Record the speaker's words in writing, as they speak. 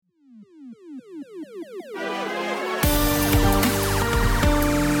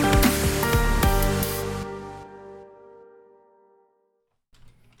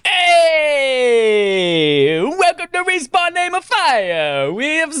Respawn Name of Fire.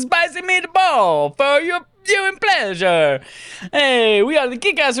 We have spicy meatball for your viewing pleasure. Hey, we are the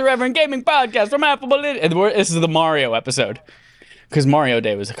Kick-Ass Irreverent Gaming Podcast from Affable Idiot. This is the Mario episode, because Mario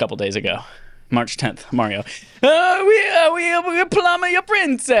Day was a couple days ago. March 10th, Mario. We plumber your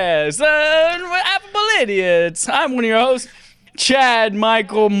princess. Affable Idiots. I'm one of your hosts, Chad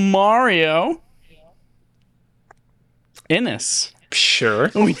Michael Mario Innes. Sure.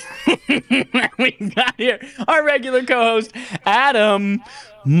 We got here our regular co-host, Adam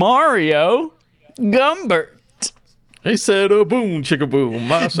Mario Gumbert. He said a boom, chicka boom.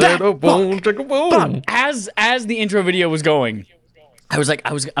 I said a boom, chicka boom. As the intro video was going, I was like,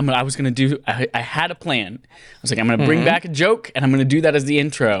 I had a plan. I was like, I'm gonna bring back a joke, and I'm gonna do that as the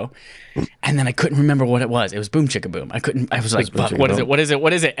intro. And then I couldn't remember what it was. It was boom chicka boom. I was like, fuck, what is it? What is it?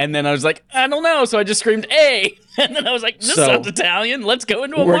 What is it? And then I was like, I don't know. So I just screamed A. And then I was like, this sounds Italian. Let's go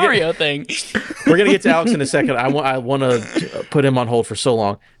into a Mario thing. We're gonna get to Alex in a second. I want to put him on hold for so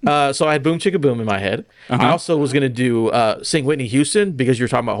long. So I had boom chicka boom in my head. I also was gonna do sing Whitney Houston because you were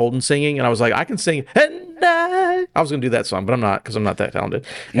talking about Holden singing, and I was like, I can sing. And I was gonna do that song, but I'm not, because I'm not that talented.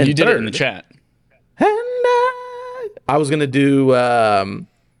 And you did it in the chat. And I was gonna do.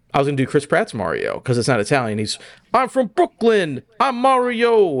 I was going to do Chris Pratt's Mario, because it's not Italian. I'm from Brooklyn. I'm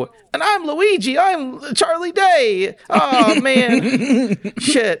Mario. And I'm Luigi. I'm Charlie Day. Oh, man.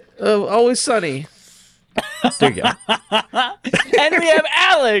 Shit. Always Sunny. There you go. And we have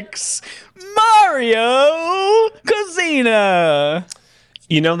Alex Mario Cosina.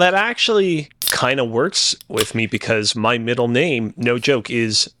 You know, that actually kind of works with me, because my middle name, no joke,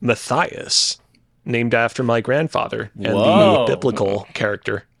 is Matthias, named after my grandfather and the biblical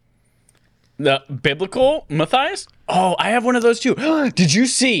character. The biblical Matthias? Oh, I have one of those too. Did you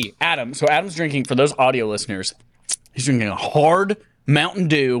see Adam? So Adam's drinking, for those audio listeners, he's drinking a hard Mountain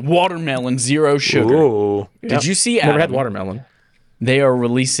Dew watermelon, zero sugar. Ooh. Did you see Adam? Never had watermelon. They are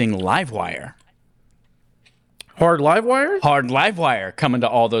releasing Livewire. Hard Livewire? Hard Livewire coming to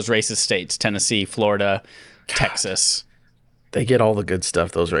all those racist states: Tennessee, Florida, Texas. They get all the good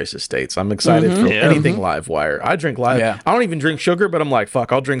stuff, those racist states. I'm excited for anything Livewire. I drink live. Yeah. I don't even drink sugar, but I'm like,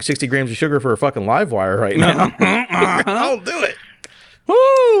 fuck, I'll drink 60 grams of sugar for a fucking Livewire right now. I'll do it.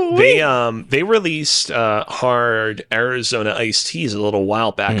 Woo! They released hard Arizona iced teas a little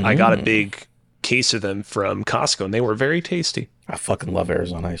while back. I got a big case of them from Costco, and they were very tasty. I fucking love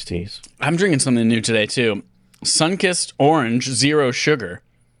Arizona iced teas. I'm drinking something new today, too. Sunkissed Orange, zero sugar.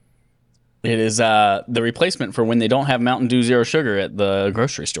 It is the replacement for when they don't have Mountain Dew Zero Sugar at the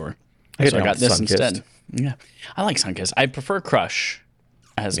grocery store. So I got this instead. Yeah, I like Sunkist. I prefer Crush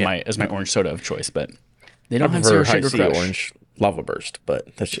as my orange soda of choice, but they don't have zero sugar Crush. Orange Lava Burst,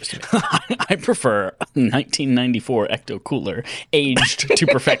 but that's just me. I prefer 1994 Ecto Cooler, aged to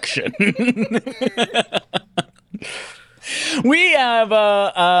perfection. We have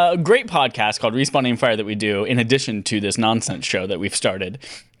a great podcast called Respawn Name Fire that we do in addition to this nonsense show that we've started.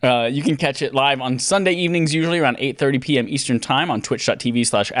 You can catch it live on Sunday evenings, usually around 8:30 p.m. Eastern Time on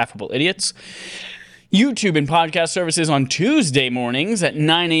twitch.tv/affableidiots. YouTube and podcast services on Tuesday mornings at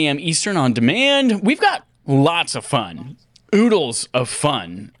 9 a.m. Eastern on demand. We've got lots of fun. Oodles of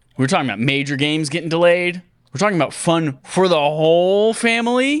fun. We're talking about major games getting delayed. We're talking about fun for the whole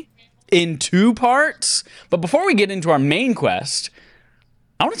family in 2 parts. But before we get into our main quest,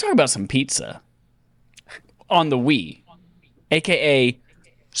 I want to talk about some pizza on the Wii, aka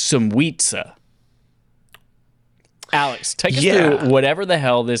some Weetza. Alex, take us through whatever the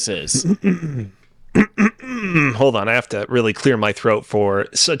hell this is. Hold on, I have to really clear my throat for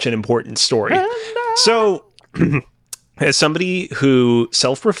such an important story. So, as somebody who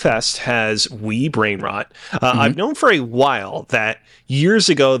self-professed has Wii brain rot, I've known for a while that years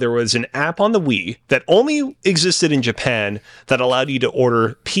ago there was an app on the Wii that only existed in Japan that allowed you to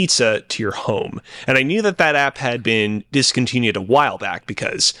order pizza to your home. And I knew that that app had been discontinued a while back,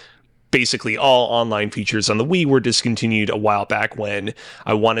 because basically all online features on the Wii were discontinued a while back when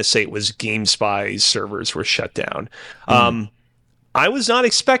I want to say it was GameSpy's servers were shut down. I was not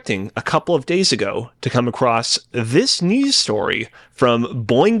expecting a couple of days ago to come across this news story from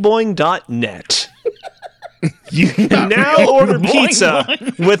boingboing.net. You can now order pizza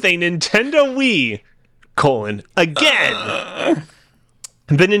with a Nintendo Wii, again.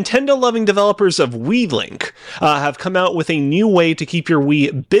 The Nintendo-loving developers of WiiLink have come out with a new way to keep your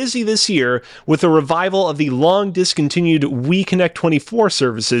Wii busy this year with a revival of the long-discontinued Wii Connect 24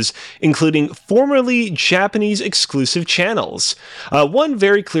 services, including formerly Japanese-exclusive channels. One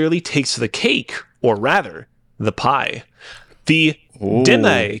very clearly takes the cake, or rather, the pie. The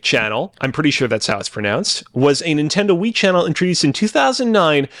Deme channel, I'm pretty sure that's how it's pronounced, was a Nintendo Wii channel introduced in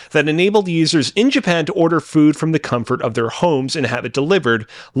 2009 that enabled users in Japan to order food from the comfort of their homes and have it delivered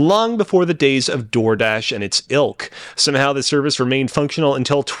long before the days of DoorDash and its ilk. Somehow the service remained functional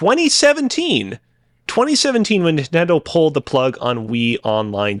until 2017. 2017 when Nintendo pulled the plug on Wii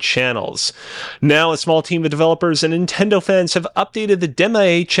Online channels. Now, a small team of developers and Nintendo fans have updated the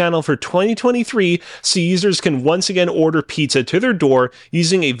Deme channel for 2023 so users can once again order pizza to their door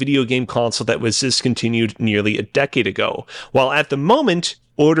using a video game console that was discontinued nearly a decade ago. While at the moment,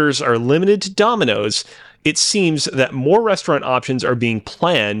 orders are limited to Domino's, it seems that more restaurant options are being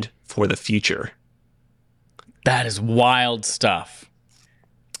planned for the future. That is wild stuff.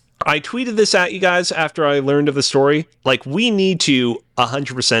 I tweeted this at you guys after I learned of the story. Like, we need to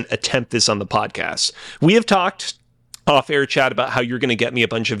 100% attempt this on the podcast. We have talked off-air chat about how you're going to get me a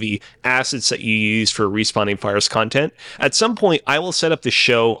bunch of the assets that you use for Respawning Fire's content. At some point, I will set up the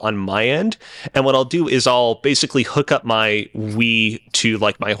show on my end, and what I'll do is I'll basically hook up my Wii to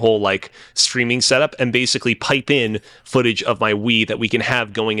like my whole like streaming setup and basically pipe in footage of my Wii that we can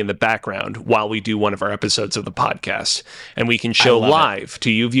have going in the background while we do one of our episodes of the podcast, and we can show live to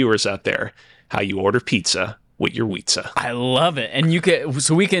you viewers out there how you order pizza with your Weetza. I love it, and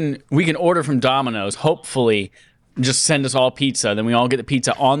we can order from Domino's. Hopefully, just send us all pizza, then we all get the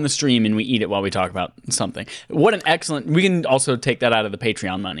pizza on the stream and we eat it while we talk about something. What an excellent... We can also take that out of the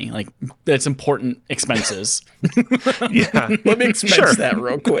Patreon money. Like, that's important expenses. Yeah. Let me expense that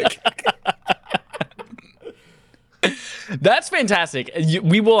real quick. That's fantastic.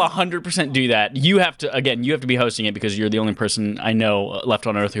 We will 100% do that. You have to be hosting it because you're the only person I know left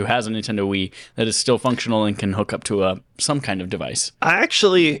on Earth who has a Nintendo Wii that is still functional and can hook up to some kind of device. I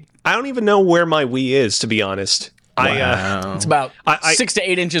don't even know where my Wii is, to be honest. Wow. It's about 6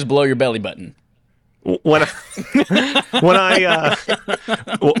 to 8 inches below your belly button. When I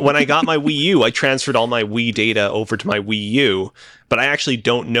got my Wii U, I transferred all my Wii data over to my Wii U, but I actually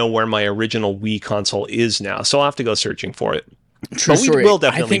don't know where my original Wii console is now, so I'll have to go searching for it. True story. Will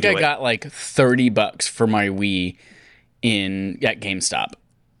definitely I think I got like $30 for my Wii at GameStop.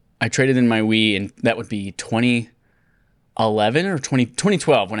 I traded in my Wii, and that would be 2011 or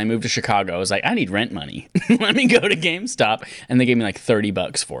 2012 when I moved to Chicago. I was like, I need rent money. Let me go to GameStop, and they gave me like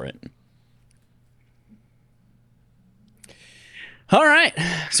 $30 for it. All right,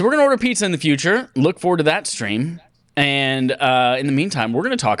 so we're going to order pizza in the future. Look forward to that stream. And in the meantime, we're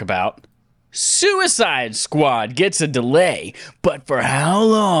going to talk about Suicide Squad gets a delay, but for how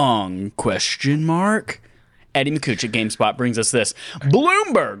long? Question mark. Eddie McCooch at GameSpot brings us this.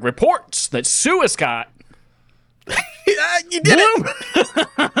 Bloomberg reports that Suicide... You did it!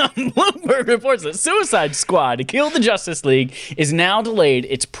 Bloomberg reports that Suicide Squad to Kill the Justice League is now delayed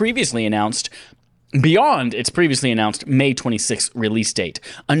beyond its previously announced May 26th release date.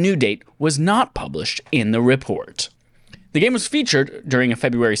 A new date was not published in the report. The game was featured during a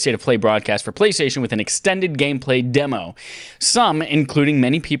February State of Play broadcast for PlayStation with an extended gameplay demo. Some, including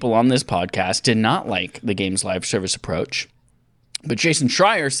many people on this podcast, did not like the game's live service approach. But Jason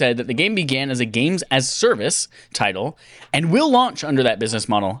Schreier said that the game began as a games-as-service title and will launch under that business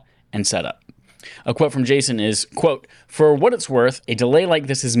model and setup. A quote from Jason is, quote, "For what it's worth, a delay like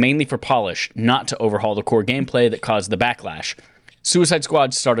this is mainly for polish, not to overhaul the core gameplay that caused the backlash. Suicide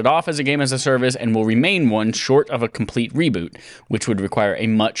Squad started off as a game-as-a-service and will remain one short of a complete reboot, which would require a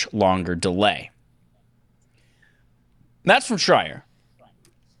much longer delay." That's from Schreier.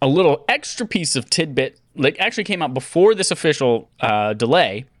 A little extra piece of tidbit, like actually came out before this official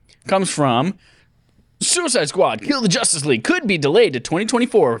delay, comes from Suicide Squad Kill the Justice League could be delayed to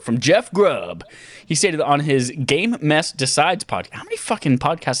 2024 from Jeff Grubb. He stated on his Game Mess Decides podcast. How many fucking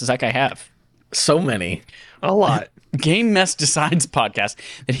podcasts does that guy have? So many. A lot. Game Mess Decides podcast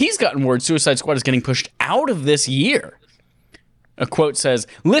that he's gotten word Suicide Squad is getting pushed out of this year. A quote says,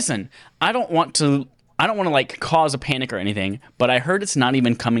 "Listen, I don't want to like cause a panic or anything, but I heard it's not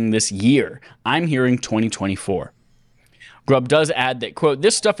even coming this year. I'm hearing 2024. Grubb does add that, quote,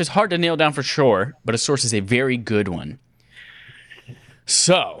 "This stuff is hard to nail down for sure, but a source is a very good one."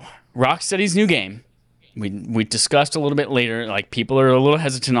 So, Rocksteady's new game. We discussed a little bit later, like people are a little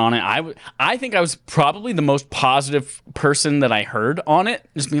hesitant on it. I think I was probably the most positive person that I heard on it.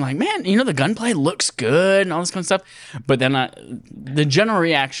 Just being like, man, the gunplay looks good and all this kind of stuff. But then the general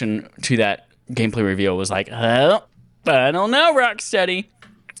reaction to that gameplay reveal was like, oh, I don't know, Rocksteady.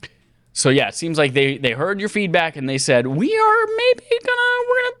 So yeah, it seems like they heard your feedback and they said, we're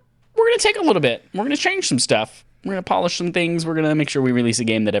gonna take a little bit. We're gonna change some stuff. We're gonna polish some things. We're gonna make sure we release a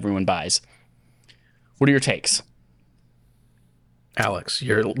game that everyone buys. What are your takes? Alex,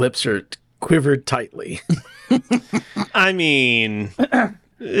 your lips are quivered tightly. I mean,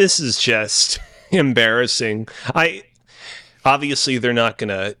 this is just embarrassing. Obviously they're not going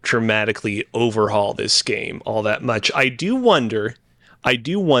to dramatically overhaul this game all that much. I do wonder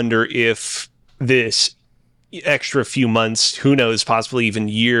if this extra few months, who knows, possibly even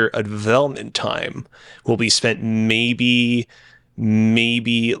year of development time will be spent maybe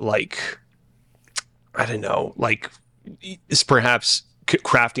like, I don't know, like is perhaps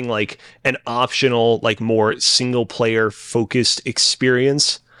crafting like an optional, like more single player focused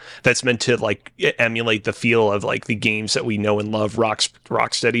experience that's meant to like emulate the feel of like the games that we know and love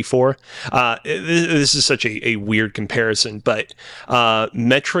Rocksteady for. This is such a weird comparison, but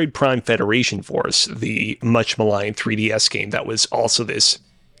Metroid Prime Federation Force, the much maligned 3DS game that was also this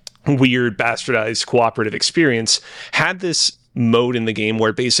weird bastardized cooperative experience, had this mode in the game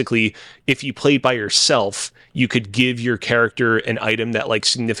where basically if you played by yourself, you could give your character an item that like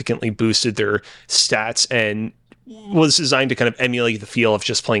significantly boosted their stats and was designed to kind of emulate the feel of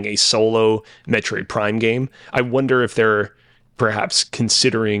just playing a solo Metroid Prime game. I wonder if they're perhaps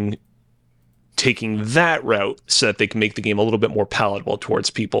considering taking that route so that they can make the game a little bit more palatable towards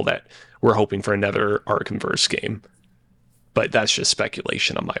people that were hoping for another Arkhamverse game. But that's just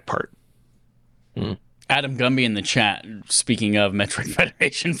speculation on my part. Adam Gumby in the chat, speaking of Metroid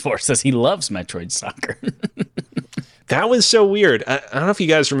Federation Force, says he loves Metroid Soccer. That was so weird. I don't know if you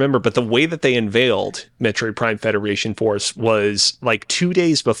guys remember, but the way that they unveiled Metroid Prime Federation Force was like 2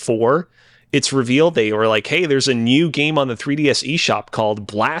 days before it's revealed. They were like, hey, there's a new game on the 3DS eShop called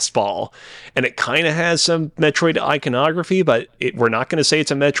Blast Ball, and it kind of has some Metroid iconography, but we're not going to say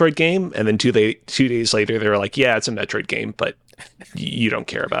it's a Metroid game. And then 2 days later, they were like, yeah, it's a Metroid game, but you don't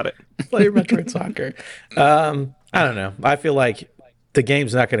care about it. Play Metroid Soccer. I don't know. I feel like the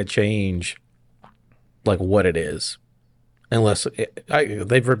game's not going to change like what it is. Unless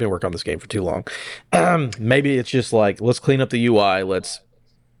they've been working on this game for too long. Maybe it's just like, let's clean up the UI. Let's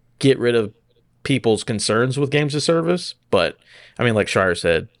get rid of people's concerns with games as service. But I mean, like Shire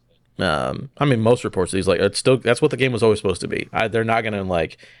said, most reports these like that's what the game was always supposed to be. They're not going to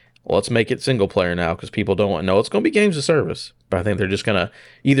like, well, let's make it single player now because people don't want to know it's going to be games as service. But I think they're just going to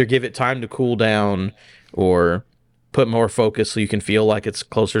either give it time to cool down or put more focus so you can feel like it's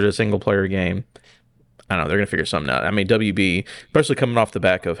closer to a single player game. I don't know. They're going to figure something out. I mean, WB, especially coming off the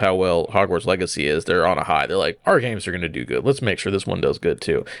back of how well Hogwarts Legacy is, they're on a high. They're like, our games are going to do good. Let's make sure this one does good,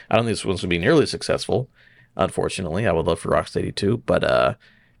 too. I don't think this one's going to be nearly successful, unfortunately. I would love for Rocksteady to, but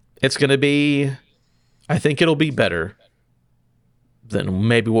it's going to be, I think it'll be better than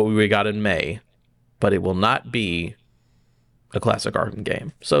maybe what we got in May, but it will not be a classic Arkham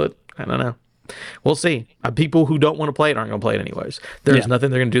game. So, I don't know. We'll see. People who don't want to play it aren't going to play it anyways. There's nothing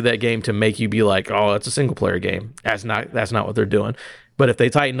they're going to do that game to make you be like, oh, it's a single player game. That's not what they're doing. But if they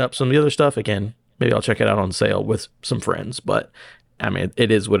tighten up some of the other stuff, again, maybe I'll check it out on sale with some friends. But I mean,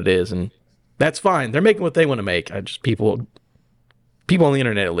 it is what it is, and that's fine. They're making what they want to make. People on the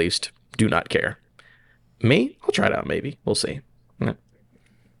internet at least do not care. Me, I'll try it out. Maybe we'll see. Yeah.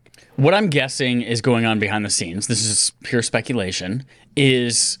 What I'm guessing is going on behind the scenes, this is pure speculation,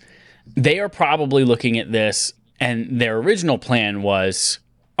 is they are probably looking at this, and their original plan was,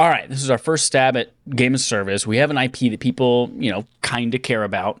 all right, this is our first stab at game as service. We have an IP that people, kind of care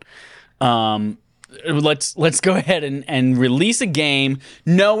about. Let's go ahead and release a game,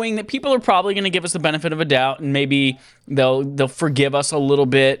 knowing that people are probably going to give us the benefit of a doubt, and maybe they'll forgive us a little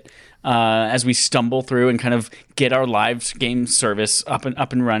bit as we stumble through and kind of get our live game service up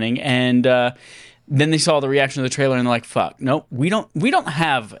and running. And then they saw the reaction of the trailer and they're like, fuck, no, we don't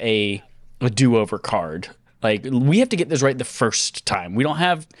have a do-over card. Like, we have to get this right the first time. We don't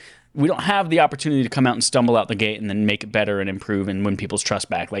have the opportunity to come out and stumble out the gate and then make it better and improve and win people's trust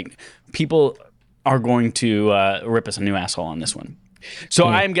back. Like, people are going to rip us a new asshole on this one. So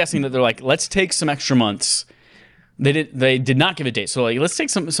I'm guessing that they're like, let's take some extra months. They did not give a date. So like, let's take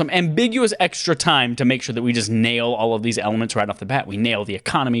some ambiguous extra time to make sure that we just nail all of these elements right off the bat. We nail the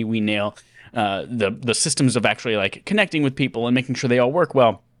economy. We nail the systems of actually like connecting with people and making sure they all work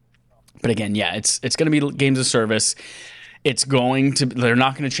well. But again, yeah, it's going to be games of service. They're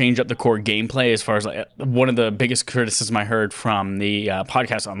not going to change up the core gameplay. As far as like, one of the biggest criticism I heard from the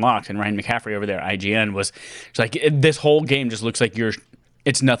podcast Unlocked and Ryan McCaffrey over there at IGN was like, this whole game just looks like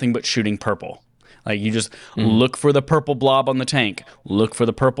it's nothing but shooting purple. Like, you just look for the purple blob on the tank, look for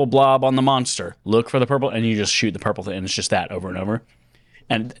the purple blob on the monster, look for the purple, and you just shoot the purple thing, and it's just that over and over.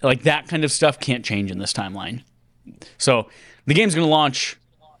 And like, that kind of stuff can't change in this timeline. So the game's going to launch.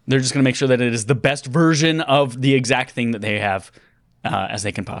 They're just going to make sure that it is the best version of the exact thing that they have as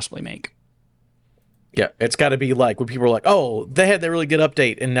they can possibly make. Yeah, it's got to be like when people are like, "Oh, they had that really good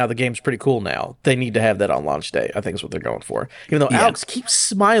update, and now the game's pretty cool now." They need to have that on launch day. I think is what they're going for. Even though Alex keeps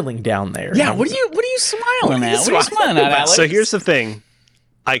smiling down there. Yeah, what are you smiling at? What are you smiling at, Alex? So here's the thing.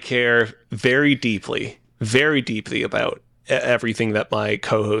 I care very deeply about everything that my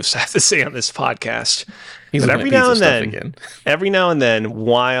co-hosts have to say on this podcast. He's but every now and then,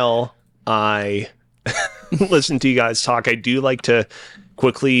 while I listen to you guys talk, I do like to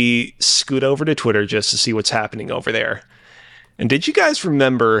quickly scoot over to Twitter just to see what's happening over there. And did you guys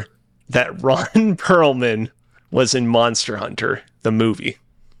remember that Ron Perlman was in Monster Hunter, the movie?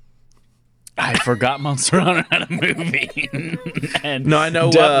 I forgot Monster Hunter had a movie. And no, I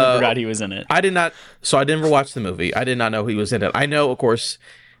know. Definitely forgot he was in it. I did not. So I never watched the movie. I did not know he was in it. I know, of course,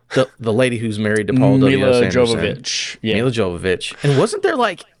 the lady who's married to Paul Mila W.S. Anderson. Jovovich. Yeah. Mila Jovovich. And isn't there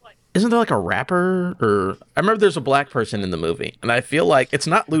like a rapper? Or I remember there's a black person in the movie, and I feel like it's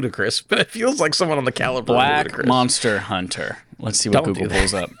not Ludacris, but it feels like someone on the caliber of Ludacris. Black Monster Hunter. Let's see what Google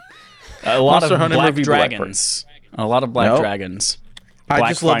pulls up. A lot lot of of black black dragons. A lot of black dragons. I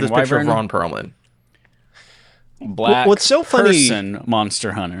just love this picture of Ron Perlman. Black What's so funny? person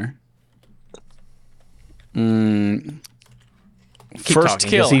Monster Hunter. First talking,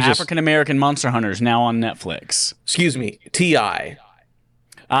 Kill, 'cause he's just- African American Monster Hunters, now on Netflix. Excuse me, T.I.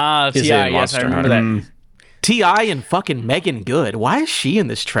 Ah, Is T.I., in yes, I Monster remember Hunter. that. T.I. and fucking Megan Good. Why is she in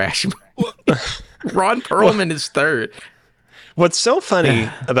this trash? Ron Perlman is third. What's so funny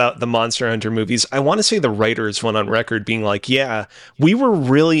about the Monster Hunter movies, I want to say the writers went on record being like, yeah, we were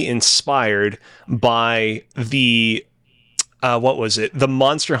really inspired by the, the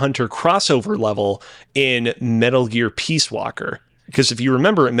Monster Hunter crossover level in Metal Gear Peace Walker. Because if you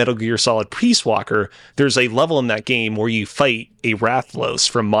remember in Metal Gear Solid Peace Walker, there's a level in that game where you fight a Rathlos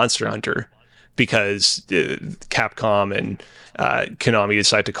from Monster Hunter because Capcom and Konami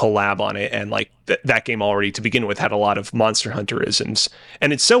decided to collab on it, and like that game already to begin with had a lot of Monster Hunter-isms.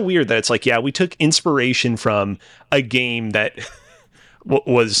 And it's so weird that it's like, yeah, we took inspiration from a game that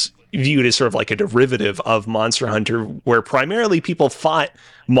was viewed as sort of like a derivative of Monster Hunter, where primarily people fought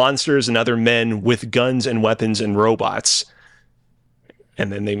monsters and other men with guns and weapons and robots.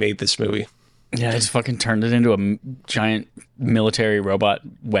 And then they made this movie. Yeah, they just fucking turned it into a giant military robot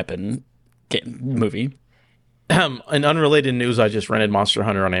weapon movie. In unrelated news, I just rented Monster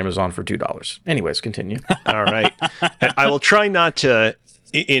Hunter on Amazon for $2. Anyways, continue. All right. I will try not to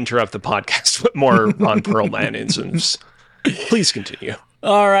interrupt the podcast with more Ron Perlman-isms. Please continue.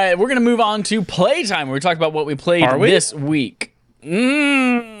 All right, we're going to move on to playtime. We're talking about what we played this week.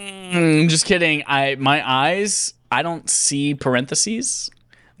 Just kidding. My eyes, I don't see parentheses.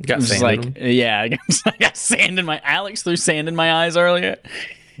 Got sand in them? Yeah, I got sand in my... Alex threw sand in my eyes earlier.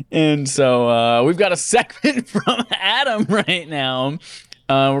 And so we've got a segment from Adam right now.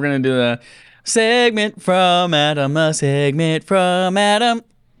 We're going to do a segment from Adam,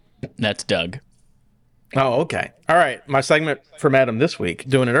 That's Doug. Oh, okay. All right. My segment from Adam this week.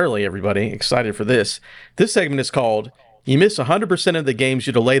 Doing it early, everybody. Excited for this. This segment is called You Miss 100% of the Games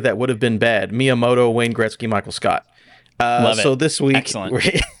You Delay That Would Have Been Bad. Miyamoto, Wayne Gretzky, Michael Scott. Love it. So this week... Excellent.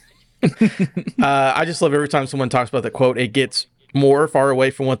 I just love every time someone talks about the quote, it gets more far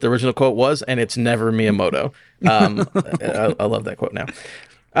away from what the original quote was, and it's never Miyamoto. I love that quote now.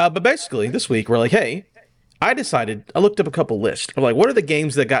 But basically, this week, we're like, hey, I looked up a couple lists of like, what are the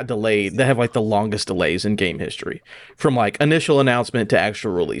games that got delayed that have like the longest delays in game history from like initial announcement to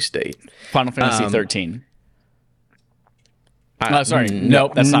actual release date? Final Fantasy 13. Sorry.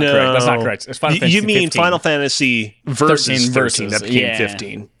 Nope, that's not correct. That's not correct. It's Final Fantasy You mean 15. Final Fantasy versus 13 that became yeah.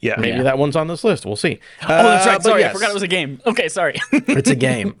 15. Yeah. Maybe that one's on this list. We'll see. Oh, that's right. But Sorry, yes. I forgot it was a game. Okay, sorry. It's a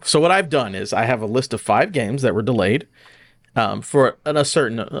game. So what I've done is I have a list of 5 games that were delayed for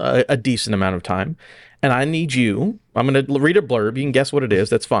a decent amount of time. And I need you, I'm going to read a blurb. You can guess what it is.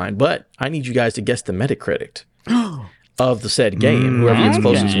 That's fine. But I need you guys to guess the Metacritic of the said game. Whoever gets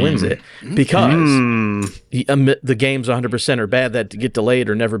closest wins it. Because the games 100% are bad that get delayed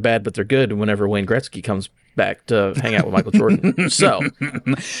are never bad, but they're good whenever Wayne Gretzky comes back to hang out with Michael Jordan. So,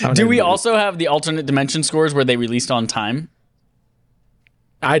 do we also have the alternate dimension scores where they released on time?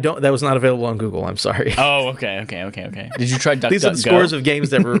 That was not available on Google. I'm sorry. Oh, okay. Did you try DuckDuckGo? These are the scores of games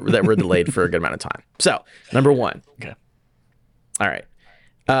that were delayed for a good amount of time. So, number 1. Okay. All right.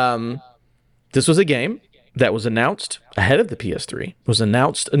 This was a game that was announced ahead of the PS3, was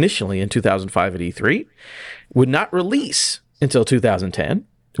announced initially in 2005 at E3, would not release until 2010.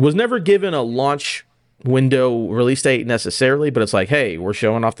 It was never given a launch window release date necessarily, but it's like, hey, we're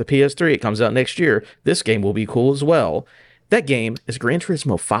showing off the PS3. It comes out next year. This game will be cool as well. That game is Gran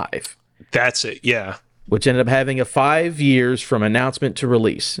Turismo 5. That's it. Yeah. which ended up having a 5 years from announcement to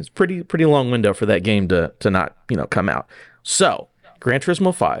release. It's pretty long window for that game to not, come out. So, Gran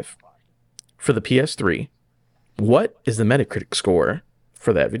Turismo 5 for the PS3. What is the Metacritic score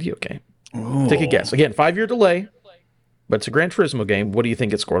for that video game? Ooh. Take a guess. Again, 5-year delay, but it's a Gran Turismo game. What do you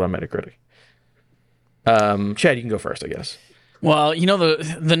think it scored on Metacritic? Chad, you can go first, I guess. Well,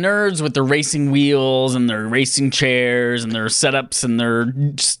 the nerds with their racing wheels and their racing chairs and their setups and their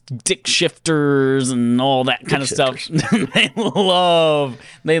stick shifters and all that kind of stuff.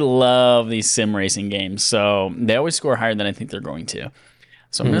 they love these sim racing games. So they always score higher than I think they're going to.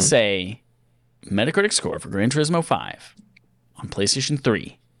 So I'm going to say Metacritic score for Gran Turismo 5 on PlayStation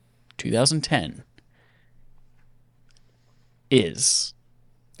 3, 2010 is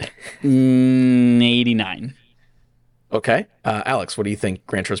 89. Okay. Alex, what do you think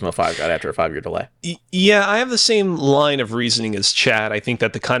Gran Turismo 5 got after a 5-year delay? Yeah, I have the same line of reasoning as Chad. I think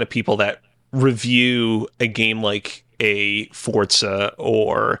that the kind of people that review a game like a Forza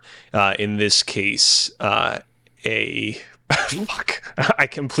or, in this case, fuck, I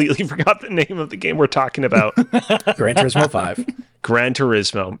completely forgot the name of the game we're talking about. Gran Turismo 5. Gran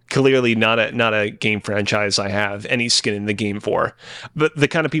Turismo, clearly not a game franchise I have any skin in the game for. But the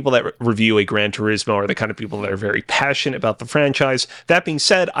kind of people that review a Gran Turismo are the kind of people that are very passionate about the franchise. That being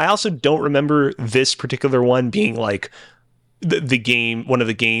said, I also don't remember this particular one being like the game, one of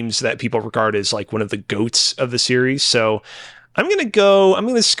the games that people regard as like one of the GOATs of the series. So I'm going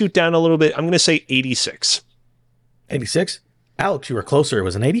to scoot down a little bit. I'm going to say 86. 86? Alex, you were closer. It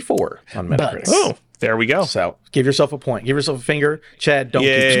was an 84 on Metacritic. Oh, there we go. So give yourself a point. Give yourself a finger. Chad, don't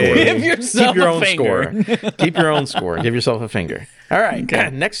keep score. Keep your own score. Keep your own score. Give yourself a finger. All right. Okay.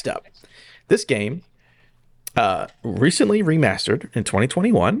 Next up. This game recently remastered in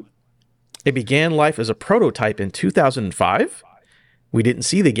 2021. It began life as a prototype in 2005. We didn't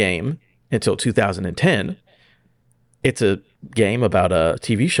see the game until 2010. It's a game about a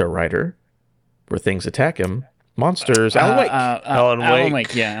TV show writer where things attack him. Monsters. Alan Wake. Alan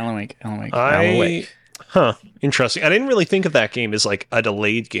Wake. Yeah, Alan Wake. Alan Wake. Huh. Interesting. I didn't really think of that game as like a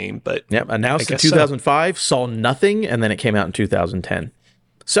delayed game, but yep. Announced in 2005, saw nothing, and then it came out in 2010.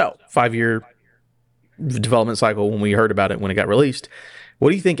 So 5-year development cycle when we heard about it when it got released. What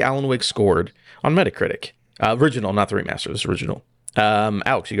do you think Alan Wake scored on Metacritic? Original, not the remaster. This is original.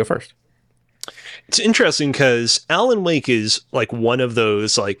 Alex, you go first. It's interesting because Alan Wake is like one of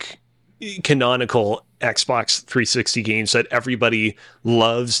those like canonical Xbox 360 games that everybody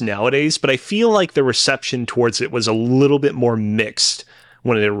loves nowadays, but I feel like the reception towards it was a little bit more mixed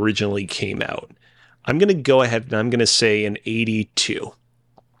when it originally came out. I'm going to go ahead and I'm going to say an 82.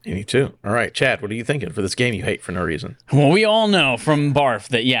 82. All right, Chad, what are you thinking for this game you hate for no reason? Well, we all know from Barf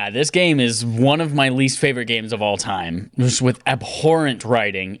that, yeah, this game is one of my least favorite games of all time. Just with abhorrent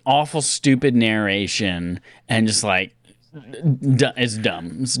writing, awful, stupid narration, and just like, it's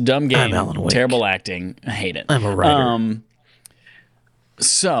dumb. It's a dumb game. Terrible acting. I hate it. I'm a writer.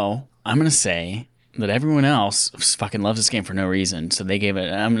 So I'm gonna say that everyone else fucking loves this game for no reason. So they gave it.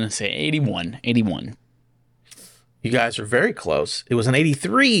 I'm gonna say 81. 81. You guys are very close. It was an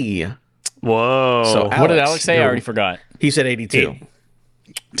 83. Whoa. So what did Alex say? I already forgot. He said 82.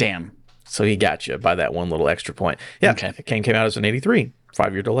 Damn. So he got you by that one little extra point. Yeah. Okay. The game came out as an 83.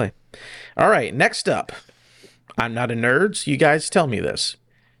 5-year delay. All right. Next up. I'm not a nerd, so you guys tell me this.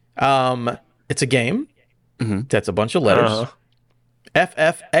 It's a game that's a bunch of letters.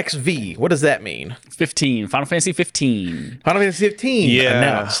 FFXV. What does that mean? 15. Final Fantasy 15. Final Fantasy 15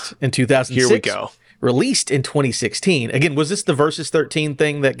 announced in 2006. Here we go. Released in 2016. Again, was this the Versus 13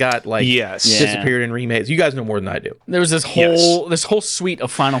 thing that got like disappeared and remade? You guys know more than I do. There was this whole suite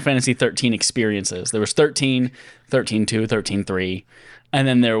of Final Fantasy 13 experiences. There was 13, 13.2, 13.3, and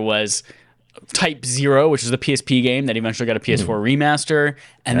then there was Type 0, which is the PSP game that eventually got a PS4 remaster,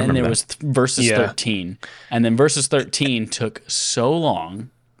 and then there was Versus 13. And then Versus 13 took so long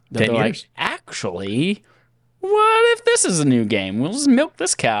that they're like, actually, what if this is a new game? We'll just milk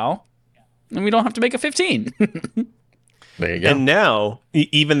this cow, and we don't have to make a 15. There you go. And now,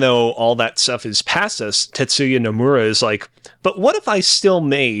 even though all that stuff is past us, Tetsuya Nomura is like, but what if I still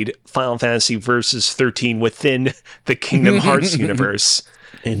made Final Fantasy Versus 13 within the Kingdom Hearts universe?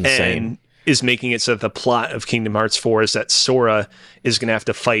 Insane. And is making it so that the plot of Kingdom Hearts 4 is that Sora is going to have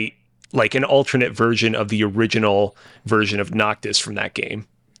to fight like an alternate version of the original version of Noctis from that game.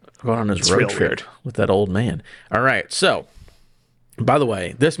 Going on his road trip with that old man. All right. So, by the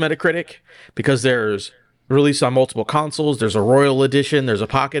way, this Metacritic, because there's released on multiple consoles, there's a Royal Edition, there's a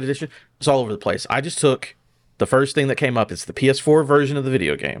Pocket Edition, it's all over the place. I just took the first thing that came up. It's the PS4 version of the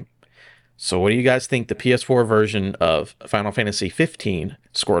video game. So what do you guys think the PS4 version of Final Fantasy 15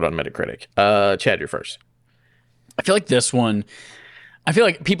 scored on Metacritic? Chad, you're first. I feel like this one, I feel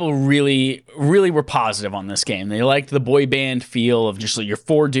like people really, really were positive on this game. They liked the boy band feel of just like your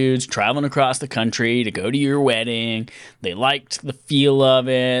four dudes traveling across the country to go to your wedding. They liked the feel of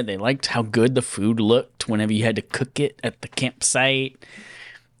it. They liked how good the food looked whenever you had to cook it at the campsite.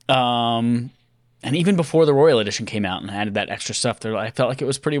 And even before the Royal Edition came out and added that extra stuff there, I felt like it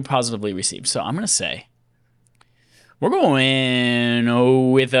was pretty positively received. So I'm going to say we're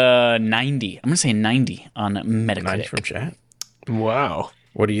going with a 90. I'm going to say 90 on Metacritic. 90 from chat. Wow.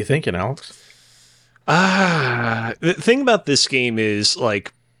 What are you thinking, Alex? The thing about this game is,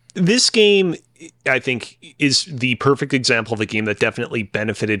 like, this game, I think, is the perfect example of a game that definitely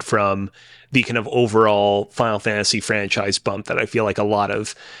benefited from the kind of overall Final Fantasy franchise bump that I feel like a lot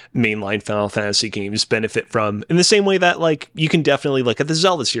of mainline Final Fantasy games benefit from, in the same way that, like, you can definitely look at the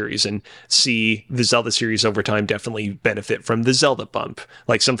Zelda series and see the Zelda series over time definitely benefit from the Zelda bump.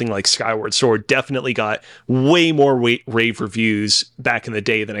 Like, something like Skyward Sword definitely got way more rave reviews back in the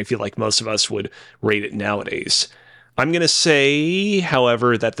day than I feel like most of us would rate it nowadays. I'm going to say,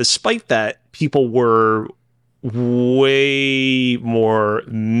 however, that despite that, people were way more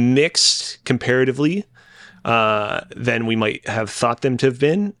mixed comparatively than we might have thought them to have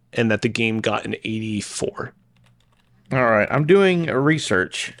been, and that the game got an 84. All right, I'm doing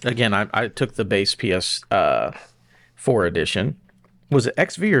research. Again, I took the base PS4 edition. Was it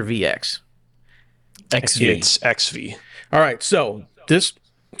XV or VX? XV. It's XV. All right, so this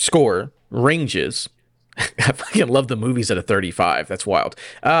score ranges. I fucking love the movies at a 35. That's wild.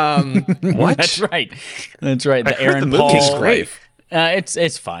 What? That's right. That's right. The I heard Aaron the Paul. movie's Kingsgrave.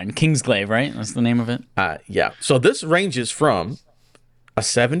 It's fine. Kingsglaive, right? That's the name of it. Yeah. So this ranges from a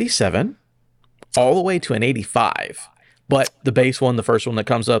 77 all the way to an 85. But the base one, the first one that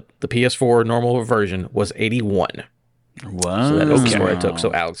comes up, the PS4 normal version, was 81. Wow. So that is the score I took.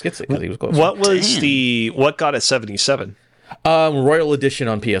 So Alex gets it because he was close. What was what got a 77? Royal Edition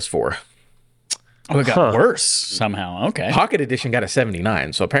on PS4. Oh, it got worse somehow. Okay. Pocket Edition got a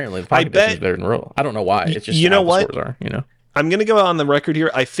 79. So apparently the Pocket Edition is better than Royal. I don't know why. It's just you know how what? the scores are, you know? I'm going to go on the record here.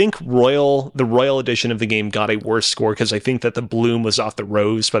 I think the Royal Edition of the game got a worse score because I think that the bloom was off the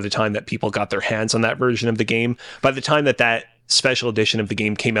rose by the time that people got their hands on that version of the game. By the time that special edition of the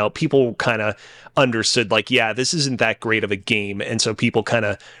game came out, people kind of understood, like, yeah, this isn't that great of a game. And so people kind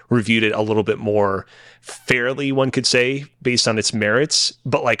of reviewed it a little bit more fairly, one could say, based on its merits.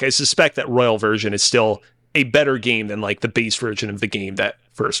 But, like, I suspect that Royal version is still a better game than, like, the base version of the game that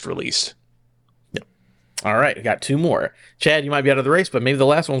first released. All right, we got two more. Chad, you might be out of the race, but maybe the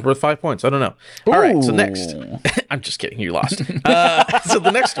last one's worth 5 points. I don't know. All right, so next. I'm just kidding. You lost. So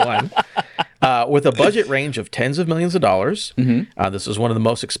the next one, with a budget range of tens of millions of dollars, this is one of the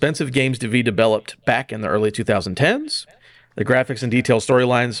most expensive games to be developed back in the early 2010s. The graphics and detailed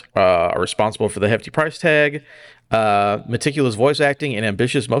storylines are responsible for the hefty price tag. Meticulous voice acting and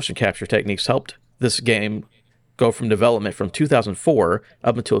ambitious motion capture techniques helped this game go from development from 2004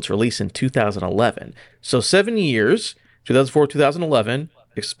 up until its release in 2011. So 7 years, 2004, 2011,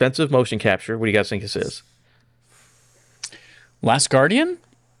 expensive motion capture. What do you guys think this is? Last Guardian?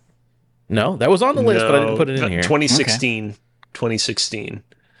 No, that was on the list, but I didn't put it in here. 2016. Okay. 2016.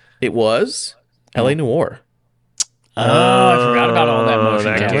 It was LA Noire. Oh, I forgot about all that motion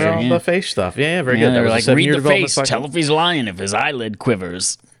that capture. All the face stuff. Yeah, very good. They That were was like, a read 7-year the development face, cycle. tell if he's lying if his eyelid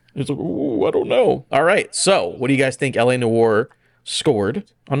quivers. It's like, ooh, I don't know. All right, so what do you guys think LA Noire scored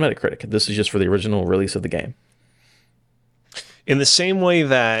on Metacritic? This is just for the original release of the game. In the same way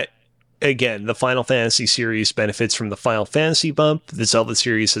that, again, the Final Fantasy series benefits from the Final Fantasy bump, the Zelda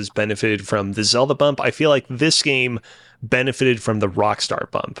series has benefited from the Zelda bump, I feel like this game benefited from the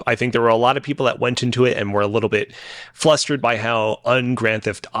Rockstar bump. I think there were a lot of people that went into it and were a little bit flustered by how un-Grand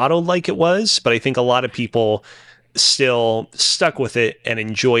Theft Auto-like it was, but I think a lot of people still stuck with it and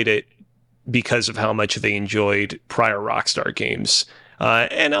enjoyed it because of how much they enjoyed prior Rockstar games.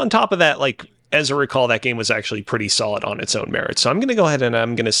 And on top of that, like, as I recall, that game was actually pretty solid on its own merit. So I'm going to go ahead and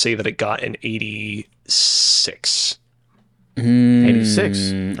I'm going to say that it got an 86.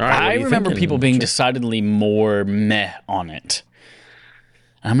 86. All right, I remember people being decidedly more meh on it.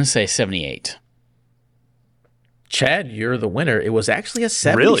 I'm going to say 78. Chad, you're the winner. It was actually a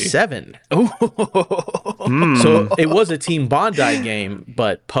 77. Really? So it was a Team Bondi game,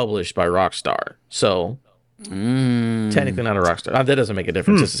 but published by Rockstar. So technically not a Rockstar. That doesn't make a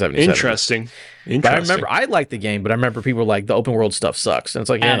difference. It's a 77. Interesting. But I remember I liked the game, but I remember people were like, the open world stuff sucks. And it's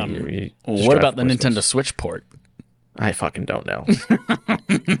like, Adam, what about the Nintendo Switch port? I fucking don't know.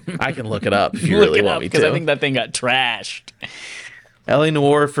 I can look it up if you really want me to. Because I think that thing got trashed. LA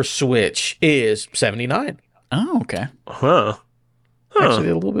Noire for Switch is 79. Oh, okay. Huh. Actually,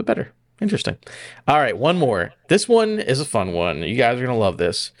 a little bit better. Interesting. All right, one more. This one is a fun one. You guys are going to love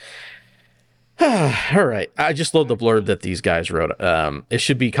this. All right. I just love the blurb that these guys wrote. It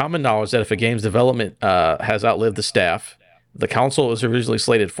should be common knowledge that if a game's development has outlived the staff the console was originally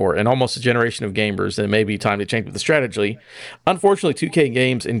slated for, and almost a generation of gamers, then it may be time to change the strategy. Unfortunately, 2K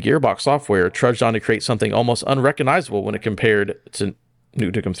Games and Gearbox Software trudged on to create something almost unrecognizable when it compared to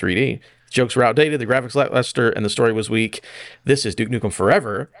Duke Nukem 3D. Jokes were outdated, the graphics lackluster, and the story was weak. This is Duke Nukem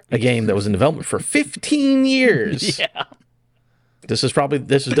Forever, a game that was in development for 15 years. Yeah. This is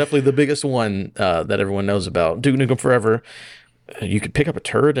definitely the biggest one that everyone knows about. Duke Nukem Forever. You could pick up a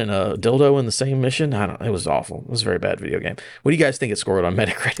turd and a dildo in the same mission. It was awful. It was a very bad video game. What do you guys think it scored on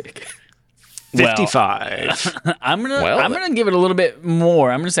Metacritic? 55. I'm gonna give it a little bit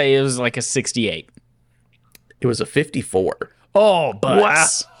more. I'm gonna say it was like a 68. It was a 54. Oh, but wow.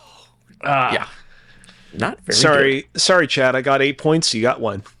 Yeah. Not very good. Sorry, Chad. I got 8 points. You got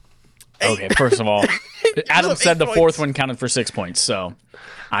 1. Okay, first of all, Adam said the 8 fourth one counted for 6 points, so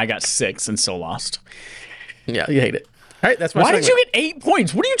I got 6 and still lost. Yeah, you hate it. All right, that's my Why segment. did you get 8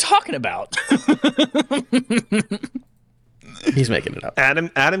 points? What are you talking about? He's making it up.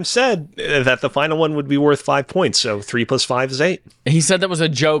 Adam said that the final one would be worth 5 points, so 3 plus 5 is 8. He said that was a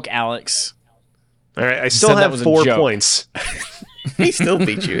joke, Alex. All right, I still have 4 points. He still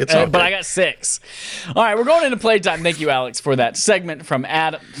beat you. It's all But good. I got 6. All right, we're going into playtime. Thank you, Alex, for that segment from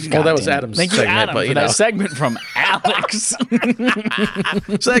Adam. Well, that was Adam's Thank you, segment, Adam, but, for you that know. segment from Alex.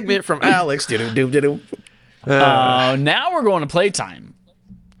 Segment from Alex. Now we're going to playtime.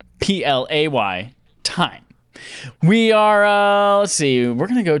 PLAY time. We are, let's see, we're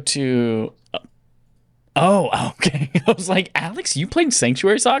going to go to... Oh, okay. I was like, Alex, you played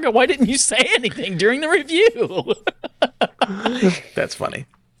Sanctuary Saga? Why didn't you say anything during the review? That's funny.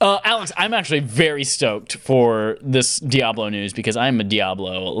 Alex, I'm actually very stoked for this Diablo news because I'm a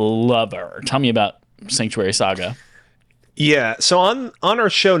Diablo lover. Tell me about Sanctuary Saga. Yeah, so on our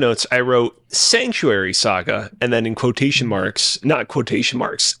show notes, I wrote Sanctuary Saga, and then in quotation marks, not quotation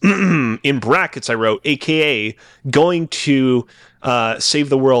marks, in brackets, I wrote, AKA, going to save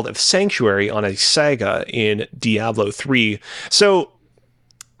the world of Sanctuary on a saga in Diablo 3. So,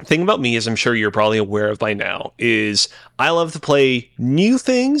 the thing about me, as I'm sure you're probably aware of by now, is I love to play new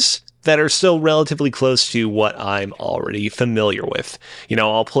things that are still relatively close to what I'm already familiar with. You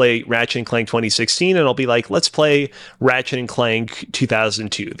know, I'll play Ratchet & Clank 2016 and I'll be like, let's play Ratchet & Clank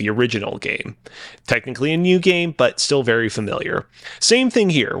 2002, the original game. Technically a new game, but still very familiar. Same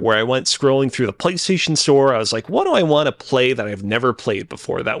thing here, where I went scrolling through the PlayStation Store. I was like, what do I want to play that I've never played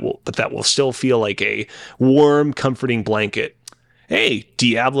before that will still feel like a warm, comforting blanket? Hey,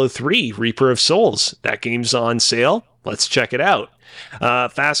 Diablo 3, Reaper of Souls. That game's on sale. Let's check it out.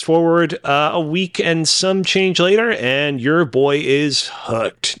 Fast forward a week and some change later, and your boy is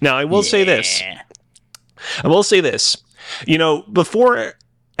hooked. Now, I will say this. You know, before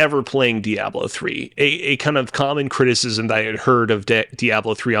ever playing Diablo 3, a kind of common criticism that I had heard of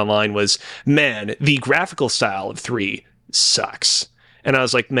Diablo 3 online was, man, the graphical style of 3 sucks. And I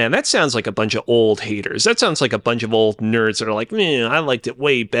was like, man, that sounds like a bunch of old haters. That sounds like a bunch of old nerds that are like, man, I liked it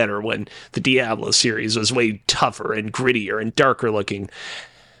way better when the Diablo series was way tougher and grittier and darker looking.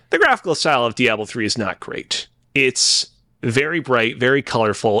 The graphical style of Diablo 3 is not great. It's very bright, very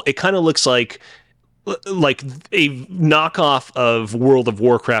colorful. It kind of looks like a knockoff of World of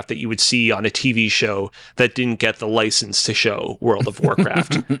Warcraft that you would see on a TV show that didn't get the license to show World of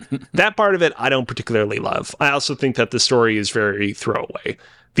Warcraft. That part of it I don't particularly love. I also think that the story is very throwaway.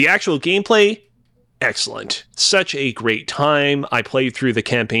 The actual gameplay, excellent. Such a great time. I played through the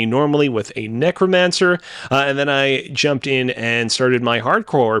campaign normally with a necromancer, and then I jumped in and started my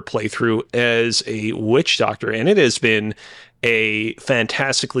hardcore playthrough as a witch doctor, and it has been a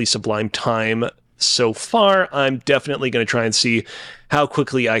fantastically sublime time so far. I'm definitely going to try and see how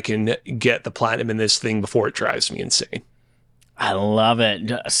quickly I can get the platinum in this thing before it drives me insane. I love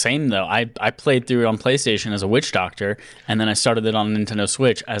it. Same though. I played through it on PlayStation as a witch doctor, and then I started it on Nintendo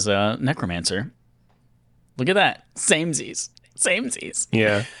Switch as a necromancer. Look at that. Samesies.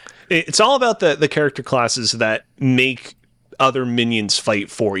 Yeah. It's all about the character classes that make other minions fight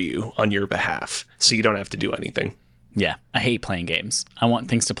for you on your behalf, so you don't have to do anything. Yeah, I hate playing games. I want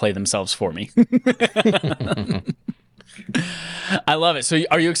things to play themselves for me. I love it. So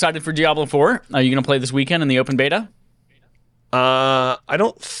are you excited for Diablo 4? Are you going to play this weekend in the open beta? I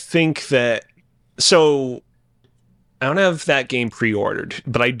don't think that... So, I don't have that game pre-ordered,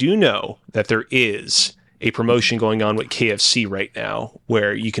 but I do know that there is a promotion going on with KFC right now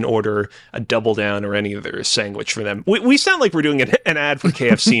where you can order a Double Down or any other sandwich for them. We sound like we're doing an ad for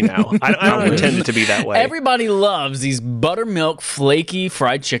KFC now. I don't intend it to be that way. Everybody loves these buttermilk, flaky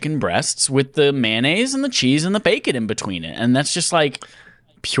fried chicken breasts with the mayonnaise and the cheese and the bacon in between it. And that's just like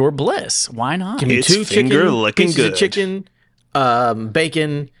pure bliss. Why not? Give me It's 2 finger-licking pieces good. of chicken,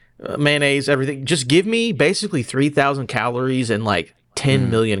 bacon, mayonnaise, everything. Just give me basically 3,000 calories and like 10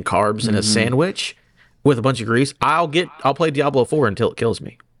 million carbs in a sandwich with a bunch of grease. I'll play Diablo 4 until it kills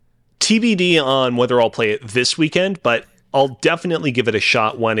me. TBD on whether I'll play it this weekend, but I'll definitely give it a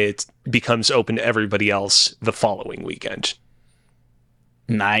shot when it becomes open to everybody else the following weekend.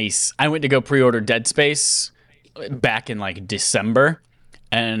 Nice. I went to go pre-order Dead Space back in like December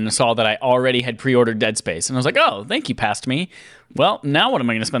and saw that I already had pre-ordered Dead Space. And I was like, oh, thank you, past me. Well, now what am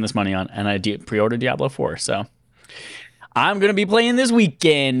I going to spend this money on? And I pre-ordered Diablo 4, so I'm going to be playing this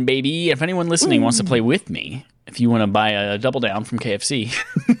weekend, baby. If anyone listening wants to play with me, if you want to buy a Double Down from KFC,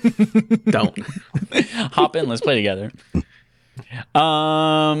 Don't. hop in, let's play together.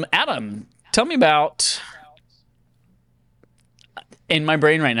 Adam, tell me about... In my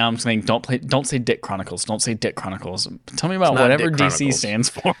brain right now, I'm saying, don't say Dick Chronicles. Don't say Dick Chronicles. Tell me about not whatever Dick DC Chronicles. stands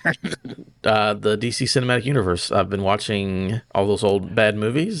for. The DC Cinematic Universe. I've been watching all those old bad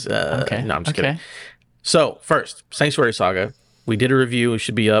movies. Okay. No, I'm just kidding. So, first, Sanctuary Saga. We did a review. It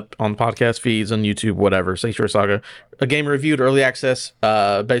should be up on podcast feeds, on YouTube, whatever. Sanctuary Saga. A game reviewed, early access.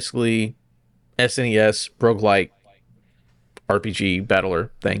 Basically, SNES, roguelike, RPG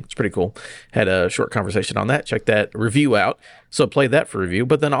battler thing. It's pretty cool. Had a short conversation on that. Check that review out. So played that for review.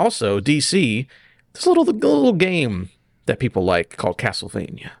 But then also DC, this little game that people like called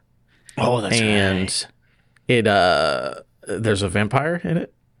Castlevania. Oh, that's And right. it there's a vampire in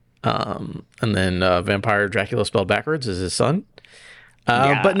it. And then vampire Dracula spelled backwards is his son.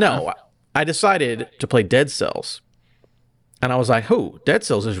 Yeah. But no, I decided to play Dead Cells. And I was like, oh, Dead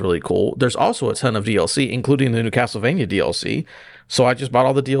Cells is really cool. There's also a ton of DLC, including the new Castlevania DLC. So I just bought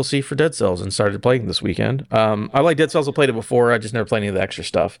all the DLC for Dead Cells and started playing this weekend. I like Dead Cells. I played it before. I just never played any of the extra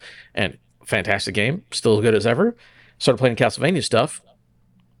stuff. And fantastic game. Still as good as ever. Started playing Castlevania stuff.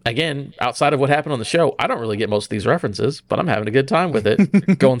 Again, outside of what happened on the show, I don't really get most of these references, but I'm having a good time with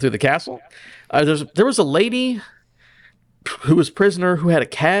it. Going through the castle. There was a lady who was prisoner who had a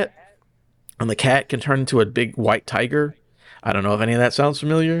cat. And the cat can turn into a big white tiger. I don't know if any of that sounds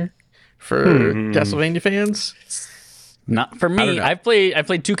familiar for Castlevania fans. Not for don't me. know. I played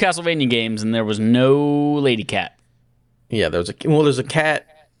 2 Castlevania games, and there was no lady cat. Yeah, there's a cat,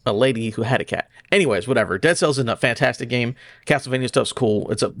 a lady who had a cat. Anyways, whatever. Dead Cells is a fantastic game. Castlevania stuff's cool.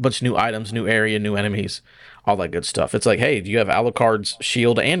 It's a bunch of new items, new area, new enemies, all that good stuff. It's like, hey, do you have Alucard's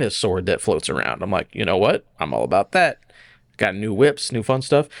shield and his sword that floats around? I'm like, you know what? I'm all about that. Got new whips, new fun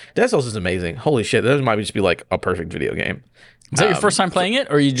stuff. Dead Cells is amazing. Holy shit, that might just be like a perfect video game. Is that your first time playing it,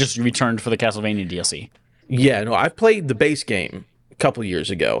 or you just returned for the Castlevania DLC? Yeah, no, I've played the base game a couple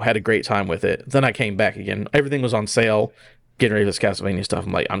years ago. Had a great time with it. Then I came back again. Everything was on sale. Getting ready for this Castlevania stuff.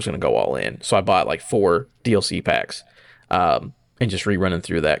 I'm like, I'm just going to go all in. So I bought like 4 DLC packs and just rerunning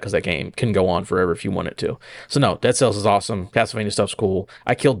through that because that game can go on forever if you want it to. So no, Dead Cells is awesome. Castlevania stuff's cool.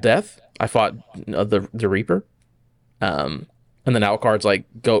 I killed Death. I fought the Reaper. And then Alucard's like,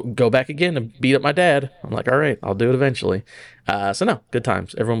 go back again and beat up my dad. I'm like, all right, I'll do it eventually. So no, good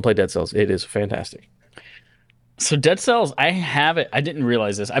times. Everyone play Dead Cells. It is fantastic. So Dead Cells, I have it. I didn't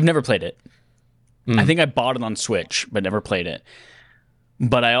realize this. I've never played it. I think I bought it on Switch, but never played it.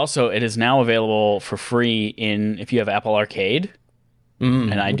 But it is now available for free if you have Apple Arcade,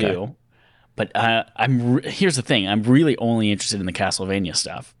 and I do. But here's the thing: I'm really only interested in the Castlevania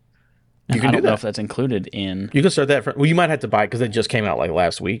stuff. And You can I do don't know that. if that's included in. You can start that. Well, you might have to buy it because it just came out like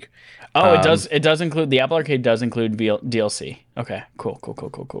last week. Oh, it does. It does include the Apple Arcade. Does include DLC. Okay, cool.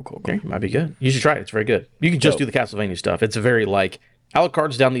 Okay, might be good. You should try it. It's very good. You can just do the Castlevania stuff. It's a very like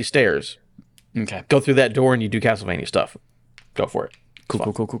Alucard's down these stairs. Okay. Go through that door and you do Castlevania stuff. Go for it.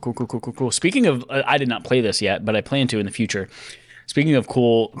 Cool. Speaking of, I did not play this yet, but I plan to in the future. Speaking of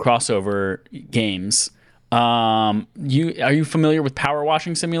cool crossover games, are you familiar with Power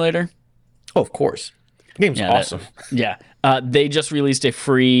Washing Simulator? Oh, of course. The game's awesome. They just released a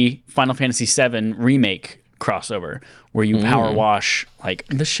free Final Fantasy VII remake crossover where you power wash like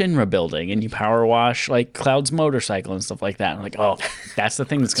the Shinra building and you power wash like Cloud's motorcycle and stuff like that. I'm like, oh, that's the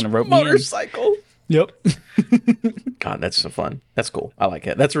thing that's going to rope me in. Motorcycle. Yep. God, that's so fun. That's cool. I like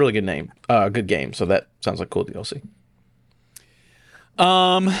it. That's a really good name. Good game. So that sounds like cool DLC.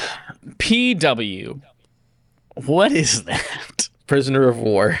 PW. What is that? Prisoner of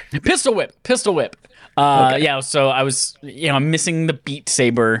War. Pistol whip. Okay. Yeah, so I was, I'm missing the Beat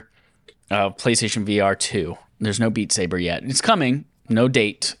Saber PlayStation VR 2. There's no Beat Saber yet. It's coming. No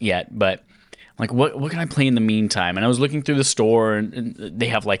date yet, but like what can I play in the meantime? And I was looking through the store, and they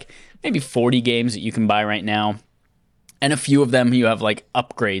have like maybe 40 games that you can buy right now. And a few of them you have like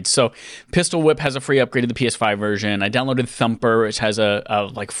upgrades. So Pistol Whip has a free upgrade to the PS5 version. I downloaded Thumper, which has a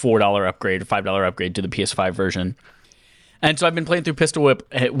like $4 upgrade or $5 upgrade to the PS5 version. And so I've been playing through Pistol Whip,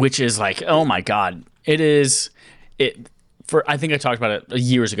 which is like, oh my God. I think I talked about it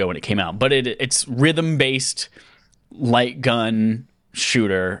years ago when it came out, but it's rhythm-based light gun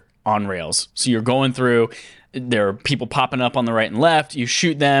shooter on rails. So you're going through, there are people popping up on the right and left, you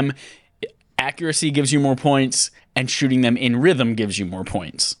shoot them, accuracy gives you more points, and shooting them in rhythm gives you more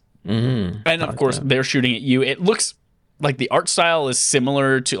points. And of course, they're shooting at you. It looks like the art style is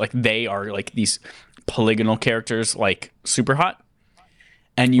similar to, like, they are like these polygonal characters like Super Hot.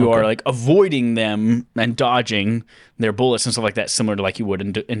 And you are like avoiding them and dodging their bullets and stuff like that, similar to like you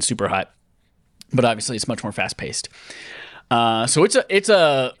would in Super Hot. But obviously, it's much more fast paced. So it's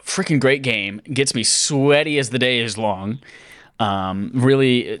a freaking great game. It gets me sweaty as the day is long.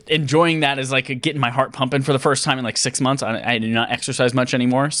 Really enjoying that is like getting my heart pumping for the first time in like 6 months. I do not exercise much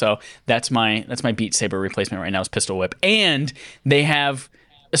anymore, so that's my Beat Saber replacement right now is Pistol Whip. And they have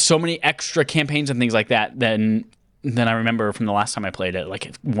so many extra campaigns and things like that than I remember from the last time I played it.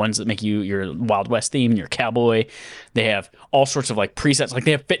 Like ones that make you your Wild West theme, your cowboy. They have all sorts of like presets. Like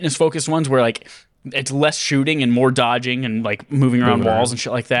they have fitness focused ones where like it's less shooting and more dodging and like moving around walls and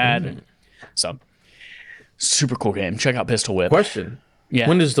shit like that. So. Super cool game. Check out Pistol Whip. Question. Yeah.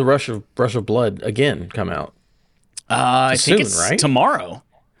 When does the Rush of Blood again come out? I think it's right? Tomorrow.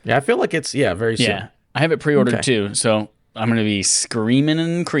 Yeah, I feel like it's very soon. Yeah. I have it pre-ordered too, so I'm gonna be screaming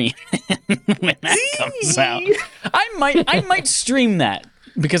and creaming when that comes out. I might stream that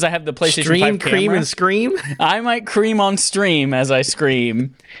because I have the PlayStation 5 camera. Cream, and scream? I might cream on stream as I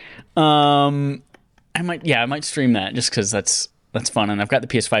scream. I might stream that just because that's fun, and I've got the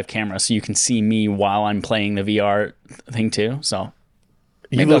PS5 camera, so you can see me while I'm playing the VR thing too. So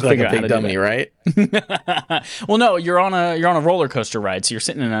you look like a big dummy, right? Well, no, you're on a roller coaster ride, so you're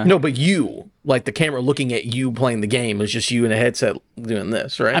sitting in a. No, but you, like the camera looking at you playing the game, is just you in a headset doing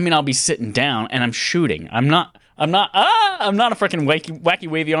this, right? I mean, I'll be sitting down and I'm shooting. I'm not a freaking wacky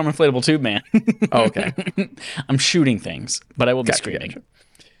wavy arm inflatable tube man. Oh, okay. I'm shooking things, but I will be screaming.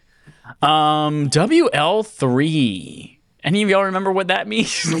 WL3. Any of y'all remember what that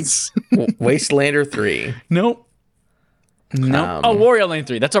means? Wastelander 3. Nope. Wario Land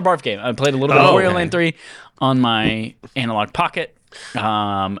 3. That's our barf game. I played a little bit of Wario Land 3 on my Analog Pocket.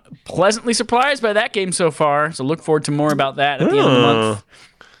 Pleasantly surprised by that game so far, so look forward to more about that at the end of the month.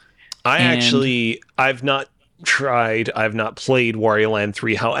 I've not played Wario Land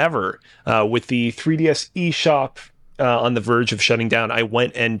 3. However, with the 3DS eShop on the verge of shutting down, I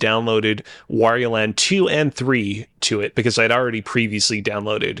went and downloaded Wario Land 2 and 3 to it because I'd already previously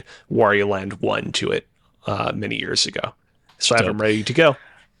downloaded Wario Land 1 to it many years ago. So I have them ready to go.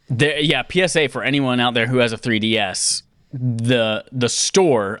 PSA for anyone out there who has a 3DS, the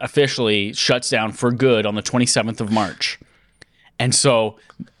store officially shuts down for good on the 27th of March. And so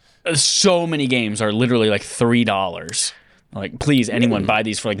many games are literally like $3. Like, please, anyone buy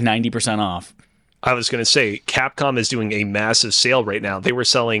these for like 90% off. I was going to say, Capcom is doing a massive sale right now. They were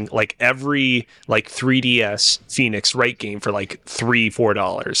selling like every like 3DS Phoenix Wright game for like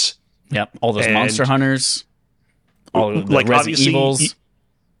 $3-4. Yep, all those Monster Hunters, all of the like Resident Evils.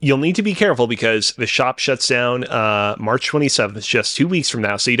 You'll need to be careful because the shop shuts down March 27th. It's just 2 weeks from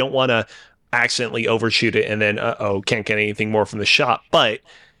now, so you don't want to accidentally overshoot it and then can't get anything more from the shop. But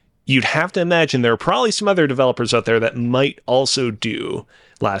you'd have to imagine there are probably some other developers out there that might also do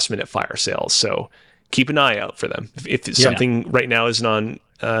last-minute fire sales, so keep an eye out for them. If something right now isn't on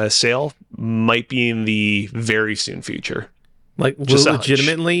sale, might be in the very soon future. Like,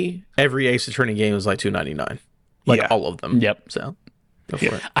 legitimately, every Ace Attorney game is like $2.99. Like, all of them. Yep. So, go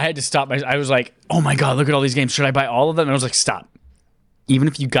for it. I had to stop. I was like, oh my God, look at all these games. Should I buy all of them? And I was like, stop. Even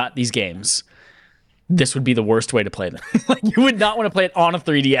if you got these games, this would be the worst way to play them. Like, you would not want to play it on a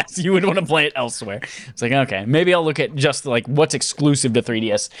 3DS. You would want to play it elsewhere. It's like, okay, maybe I'll look at just like what's exclusive to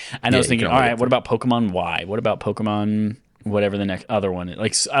 3DS. And I was thinking, all right, what about Pokemon Y? What about Pokemon whatever the next other one is?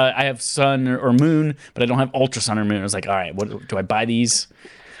 Like, I have Sun or Moon, but I don't have Ultra Sun or Moon. I was like, all right, what do I buy these?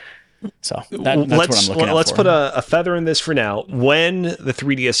 So that's what I'm looking at. Let's put a feather in this for now. When the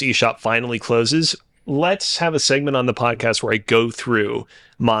 3DS eShop finally closes, let's have a segment on the podcast where I go through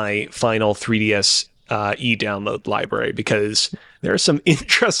my final 3DS e-download library, because there are some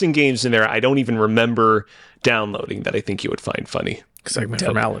interesting games in there I don't even remember downloading that I think you would find funny. Segment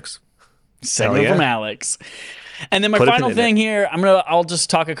from Alex. Segment yeah. from Alex. And then my Put a final pin in thing here, I'll just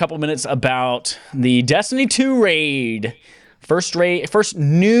talk a couple minutes about the Destiny 2 raid. First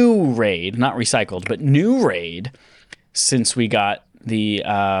new raid, not recycled, but new raid since we got the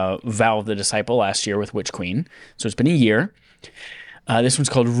Vow of the Disciple last year with Witch Queen. So it's been a year. This one's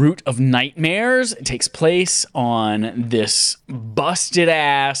called Root of Nightmares. It takes place on this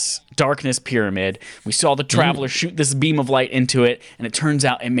busted-ass darkness pyramid. We saw the Traveler shoot this beam of light into it, and it turns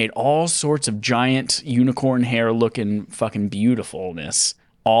out it made all sorts of giant unicorn hair-looking fucking beautifulness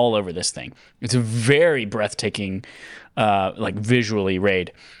all over this thing. It's a very breathtaking, visually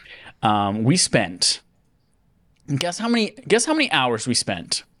raid. We spent... Guess how many hours we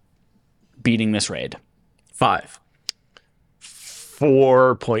spent beating this raid? 5.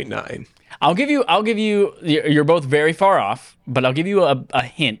 4.9. I'll give you, you're both very far off, but I'll give you a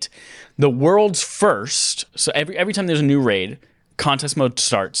hint. The world's first, so every time there's a new raid, contest mode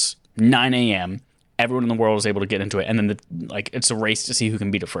starts 9 a.m. Everyone in the world is able to get into it, and then it's a race to see who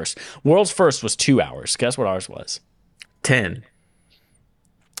can beat it first. World's first was 2 hours. Guess what ours was? 10.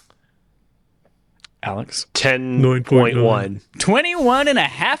 Alex? 10.1. 21 and a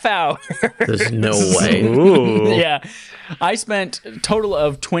half hours. There's no way. Ooh. Yeah. I spent a total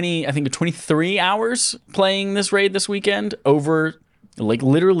of 23 hours playing this raid this weekend over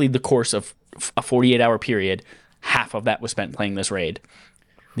literally the course of a 48-hour period. Half of that was spent playing this raid.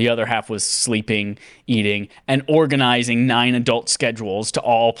 The other half was sleeping, eating, and organizing 9 adult schedules to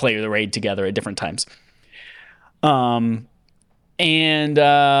all play the raid together at different times. And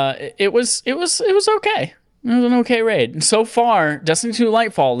it was okay. It was an okay raid. So far, Destiny 2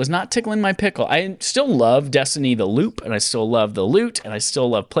 Lightfall is not tickling my pickle. I still love Destiny the loop, and I still love the loot, and I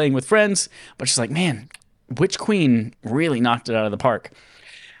still love playing with friends. But just like, man, Witch Queen really knocked it out of the park.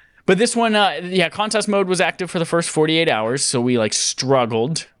 But this one, contest mode was active for the first 48 hours, so we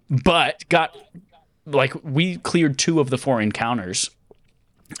struggled, but we cleared 2 of the 4 encounters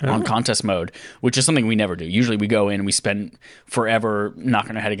on contest mode, which is something we never do. Usually we go in and we spend forever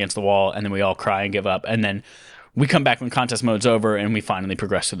knocking our head against the wall, and then we all cry and give up, and then we come back when contest mode's over and we finally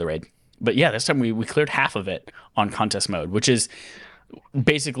progress through the raid. But yeah, this time we cleared half of it on contest mode, which is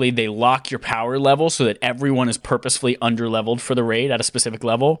basically they lock your power level so that everyone is purposefully under-leveled for the raid at a specific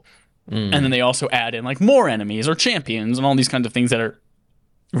level. And then they also add in more enemies or champions and all these kinds of things that are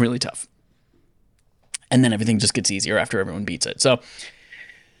really tough. And then everything just gets easier after everyone beats it. So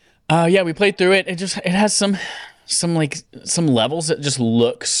we played through it. It has some levels that just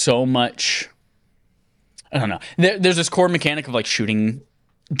look so much. I don't know. There's this core mechanic of shooting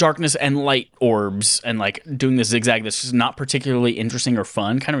darkness and light orbs and doing this zigzag that's just not particularly interesting or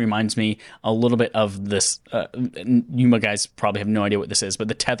fun. Kind of reminds me a little bit of this. You guys probably have no idea what this is, but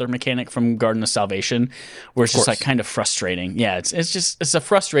the tether mechanic from Garden of Salvation, where it's just kind of frustrating. Yeah, it's a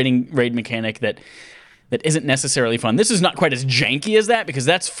frustrating raid mechanic that isn't necessarily fun. This is not quite as janky as that because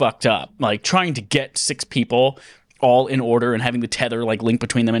that's fucked up. Trying to get 6 people all in order and having the tether link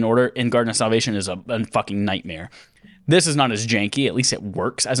between them in order in Garden of Salvation is a fucking nightmare. This is not as janky. At least it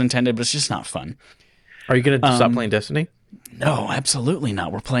works as intended, but it's just not fun. Are you going to stop playing Destiny? No, absolutely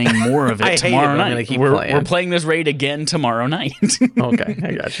not. We're playing more of it tomorrow night. I'm gonna keep we're playing this raid again tomorrow night. Okay,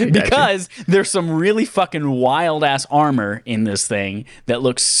 I got you. Because there's some really fucking wild ass armor in this thing that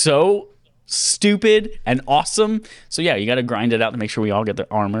looks so stupid and awesome. So yeah, you got to grind it out to make sure we all get the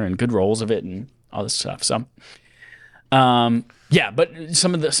armor and good rolls of it and all this stuff. So, but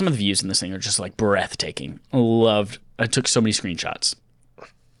some of the views in this thing are just breathtaking. I took so many screenshots.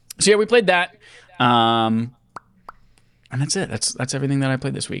 So yeah, we played that. And that's it. That's everything that I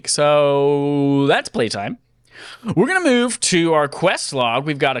played this week. So that's playtime. We're going to move to our quest log.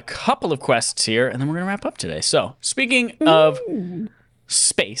 We've got a couple of quests here, and then we're going to wrap up today. So speaking of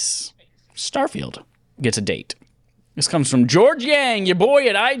space, Starfield gets a date. This comes from George Yang, your boy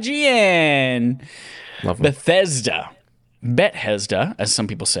at IGN. Love him. Bethesda, as some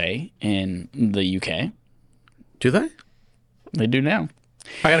people say in the UK. Do they? They do now.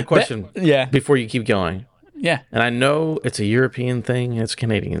 I got a question. Yeah. Before you keep going. Yeah. And I know it's a European thing, it's a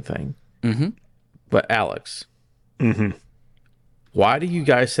Canadian thing. Mm-hmm. But Alex, why do you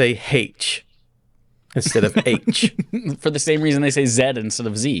guys say H instead of H? For the same reason they say Z instead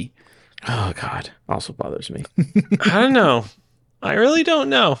of Z. Oh, God. Also bothers me. I don't know. I really don't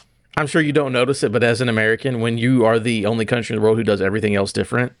know. I'm sure you don't notice it, but as an American, when you are the only country in the world who does everything else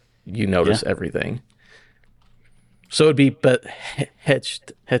different, you notice everything. So it'd be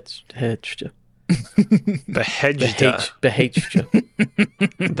Behedged. Behedged.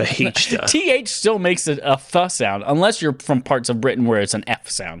 TH still makes it a th sound, unless you're from parts of Britain where it's an F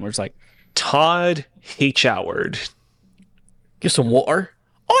sound, where it's Todd H. Howard. Get some water.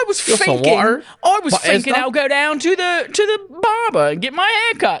 Oi, I was some thinking, water? I'll go down to the barber and get my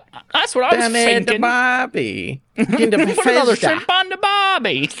hair cut. That's what I was Damn it, the thinking. Barbie. Get the Put another Bethesda. shrimp on the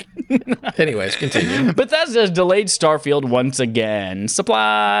Barbie. Anyways, continue. Bethesda's delayed Starfield once again.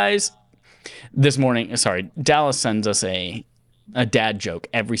 Supplies. This morning, Dallas sends us a dad joke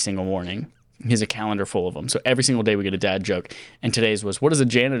every single morning. He has a calendar full of them. So every single day we get a dad joke. And today's was, what does a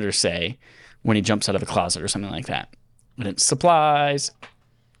janitor say when he jumps out of a closet or something like that? And it's supplies.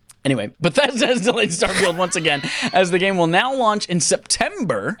 Anyway, Bethesda has delayed Starfield once again, as the game will now launch in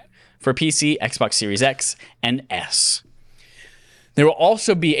September for PC, Xbox Series X, and S. There will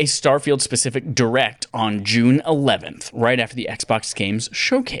also be a Starfield-specific Direct on June 11th, right after the Xbox Games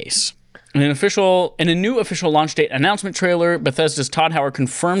Showcase. In a new official launch date announcement trailer, Bethesda's Todd Howard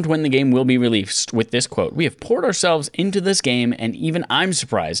confirmed when the game will be released with this quote: "We have poured ourselves into this game, and even I'm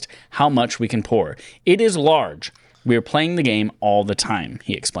surprised how much we can pour. It is large. We are playing the game all the time,"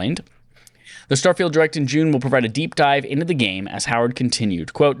 he explained. The Starfield Direct in June will provide a deep dive into the game, as Howard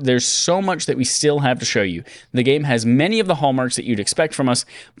continued, quote, "There's so much that we still have to show you. The game has many of the hallmarks that you'd expect from us,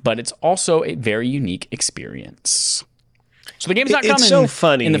 but it's also a very unique experience." So the game's not coming so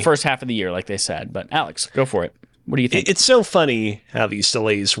funny. in the first half of the year, like they said. But Alex, go for it. What do you think? It's so funny how these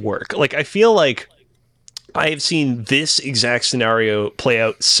delays work. Like, I feel like I have seen this exact scenario play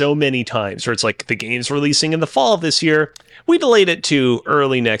out so many times, where it's like the game's releasing in the fall of this year. We delayed it to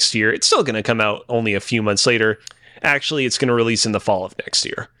early next year. It's still going to come out only a few months later. Actually, it's going to release in the fall of next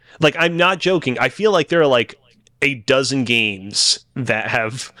year. Like, I'm not joking. I feel like there are like a dozen games that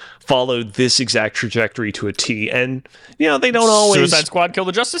have followed this exact trajectory to a T, and they don't always. Suicide Squad kill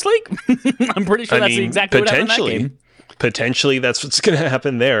the Justice League. I'm pretty sure that's exactly what happened in that game. Potentially, that's what's going to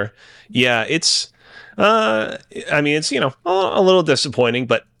happen there. Yeah, it's. It's a little disappointing,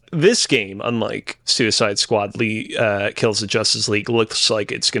 but this game, unlike Suicide Squad kills the Justice League, looks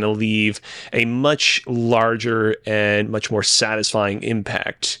like it's going to leave a much larger and much more satisfying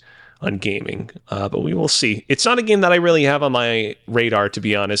impact on gaming, but we will see. It's not a game that I really have on my radar, to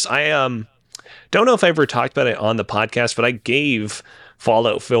be honest. I don't know if I ever talked about it on the podcast, but I gave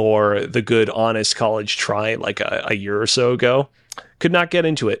Fallout 4 the good, honest college try like a year or so ago. Could not get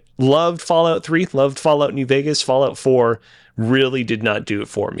into it. Loved Fallout 3, loved Fallout New Vegas. Fallout 4 really did not do it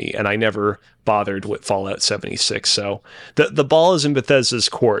for me, and I never bothered with Fallout 76. So the ball is in Bethesda's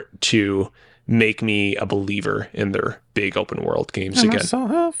court to make me a believer in their big open world games again. I saw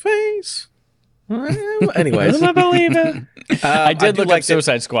her face. Anyways, I believe it. I did look like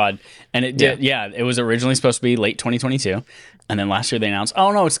Suicide Squad, and it did. Yeah, it was originally supposed to be late 2022, and then last year they announced,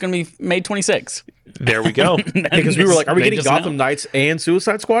 "Oh no, it's going to be May 26." There we go. Because we were like, "Are we getting Gotham Knights and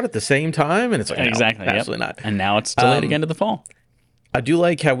Suicide Squad at the same time?" And it's like, no, exactly, absolutely not. And now it's delayed again to the fall. I do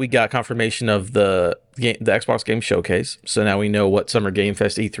like how we got confirmation of the Xbox Game Showcase, so now we know what Summer Game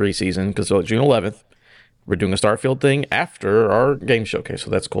Fest E3 season, because June 11th, we're doing a Starfield thing after our game showcase, so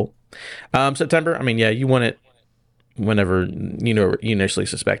that's cool. September, you want it whenever you initially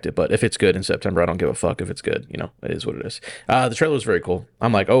suspect it, but if it's good in September, I don't give a fuck if it's good. It is what it is. The trailer was very cool.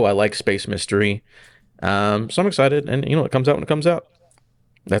 I'm like, oh, I like space mystery, so I'm excited, and it comes out when it comes out.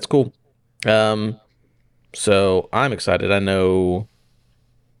 That's cool. So I'm excited. I know.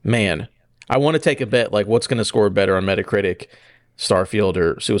 Man, I want to take a bet, like what's going to score better on Metacritic, Starfield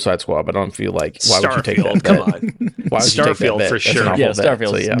or Suicide Squad, but I don't feel like, why would you take that bet? Come on. Why would you take that Starfield bet? for That's an sure. awful Yeah, bet.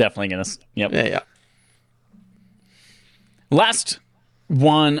 Starfield's So, yeah. definitely going to. Yep. Yeah. Last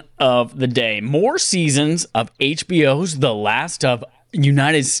one of the day. More seasons of HBO's The Last of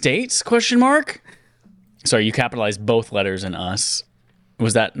United States? ? Sorry, you capitalized both letters in us.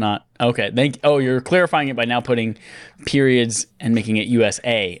 Was that not? Okay. You're clarifying it by now putting periods and making it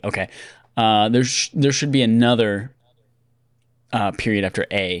USA. Okay. There should be another period after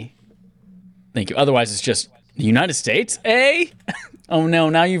A. Thank you. Otherwise, it's just the United States, A? Oh, no.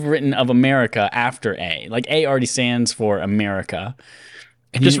 Now you've written of America after A. Like A already stands for America.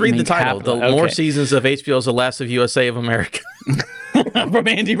 And Just you read the make title. capital. The more Okay. seasons of HBO's The Last of USA of America. From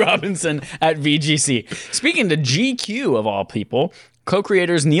Andy Robinson at VGC. Speaking to GQ, of all people,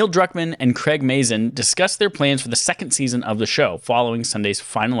 co-creators Neil Druckmann and Craig Mazin discussed their plans for the second season of the show following Sunday's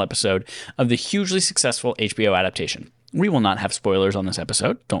final episode of the hugely successful HBO adaptation. We will not have spoilers on this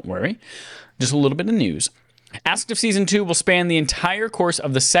episode, don't worry. Just a little bit of news. Asked if season 2 will span the entire course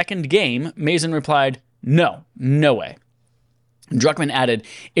of the second game, Mazin replied, no way. Druckmann added,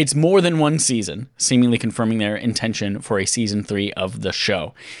 it's more than one season, seemingly confirming their intention for a season 3 of the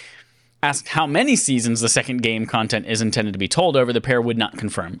show. Asked how many seasons the second game content is intended to be told over, the pair would not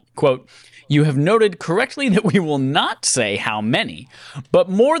confirm. Quote, you have noted correctly that we will not say how many, but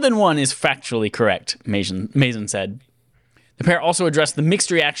more than one is factually correct, Mazin said. The pair also addressed the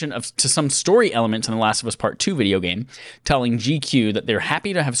mixed reaction to some story elements in The Last of Us Part 2 video game, telling GQ that they're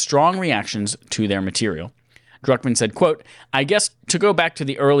happy to have strong reactions to their material. Druckmann said, quote, I guess to go back to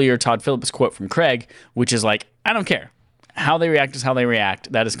the earlier Todd Phillips quote from Craig, which is like, I don't care. How they react is how they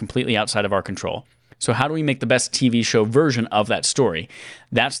react. That is completely outside of our control. So how do we make the best TV show version of that story?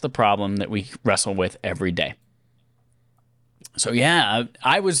 That's the problem that we wrestle with every day. So yeah,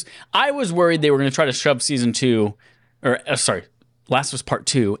 I was worried they were going to try to shove season 2, Last of Us Part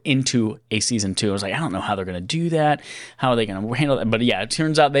 2 into a season 2. I was like, I don't know how they're going to do that. How are they going to handle that? But yeah, it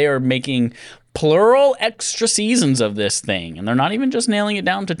turns out they are making plural extra seasons of this thing. And they're not even just nailing it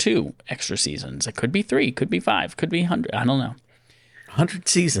down to 2 extra seasons. It could be 3, could be 5, could be 100. I don't know. 100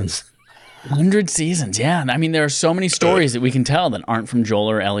 seasons. 100 seasons, yeah. I mean, there are so many stories that we can tell that aren't from Joel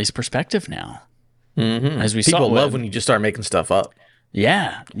or Ellie's perspective now. Mm-hmm. As we People saw love when you just start making stuff up.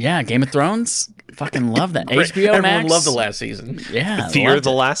 Yeah. Game of Thrones, fucking love that. HBO Everyone Max. loved the last season. Yeah. Fear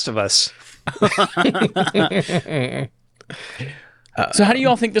the Last of Us. So how do you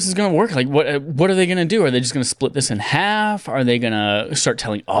all think this is going to work? Like, what are they going to do? Are they just going to split this in half? Are they going to start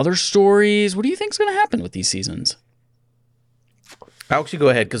telling other stories? What do you think is going to happen with these seasons? I'll actually go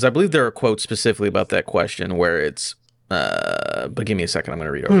ahead, because I believe there are quotes specifically about that question where it's, but give me a second. I'm going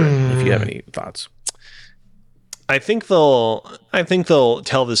to read over it if you have any thoughts. I think they'll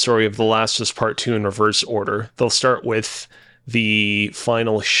tell the story of The Last of Us Part 2 in reverse order. They'll start with the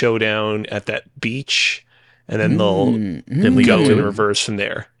final showdown at that beach, and then they'll go in reverse from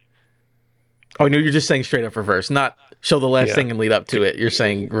there. Oh, no, you're just saying straight up reverse, not show the last thing and lead up to it. You're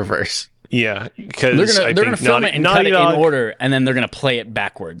saying reverse. Yeah, because they're gonna film it and cut it in order, and then they're gonna play it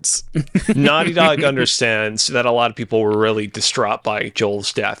backwards. Naughty Dog understands that a lot of people were really distraught by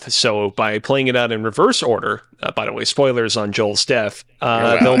Joel's death. So by playing it out in reverse order, by the way, spoilers on Joel's death,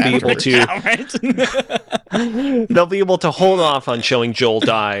 they'll be able to they'll be able to hold off on showing Joel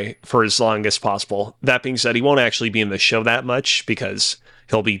die for as long as possible. That being said, he won't actually be in the show that much because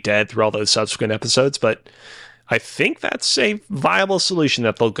he'll be dead through all those subsequent episodes. But I think that's a viable solution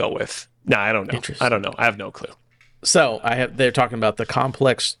that they'll go with. No, I don't know. I have no clue. So they're talking about the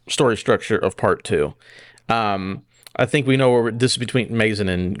complex story structure of part 2. I think we know where this is between Mason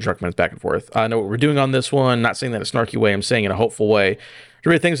and Druckmann's back and forth. I know what we're doing on this one. Not saying that in a snarky way. I'm saying in a hopeful way.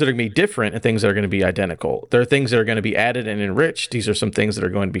 There are things that are going to be different and things that are going to be identical. There are things that are going to be added and enriched. These are some things that are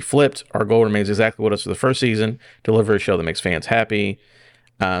going to be flipped. Our goal remains exactly what it was for the first season. Deliver a show that makes fans happy.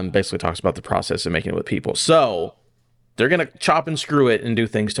 Basically talks about the process of making it with people. So they're going to chop and screw it and do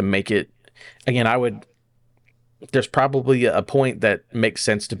things to make it. Again, there's probably a point that makes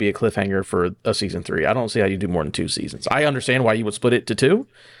sense to be a cliffhanger for a season 3. I don't see how you do more than 2 seasons. I understand why you would split it to 2,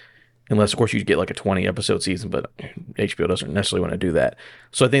 unless, of course, you get like a 20-episode season, but HBO doesn't necessarily want to do that.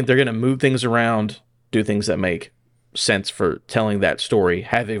 So I think they're going to move things around, do things that make sense for telling that story,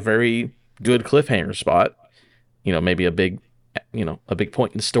 have a very good cliffhanger spot, maybe a big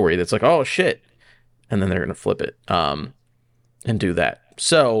point in the story that's like, oh, shit, and then they're going to flip it and do that.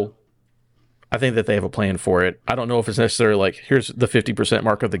 So I think that they have a plan for it. I don't know if it's necessarily like, here's the 50%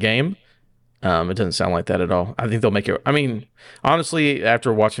 mark of the game. It doesn't sound like that at all. I think they'll make it. I mean, honestly,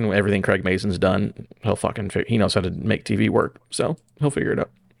 after watching everything Craig Mason's done, he knows how to make TV work. So he'll figure it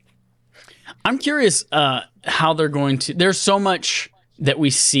out. I'm curious how they're going to. There's so much that we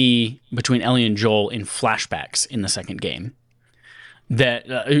see between Ellie and Joel in flashbacks in the second game. That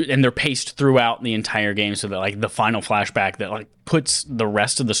and they're paced throughout the entire game, so that like the final flashback that like puts the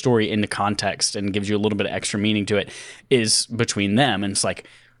rest of the story into context and gives you a little bit of extra meaning to it is between them. And it's like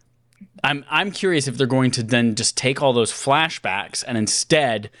I'm curious if they're going to then just take all those flashbacks and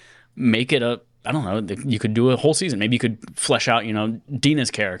instead make it I don't know, you could do a whole season. Maybe you could flesh out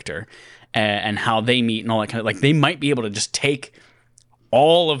Dina's character and how they meet and all that kind of, like, they might be able to just take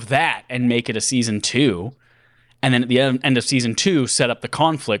all of that and make it a season 2. And then at the end of season 2, set up the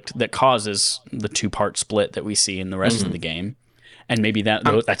conflict that causes the 2-part split that we see in the rest of the game. And maybe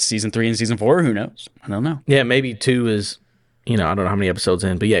that's season 3 and season 4. Who knows? I don't know. Yeah, maybe 2 is, I don't know how many episodes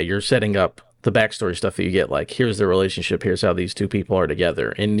in. But yeah, you're setting up the backstory stuff that you get. Like, here's the relationship. Here's how these 2 people are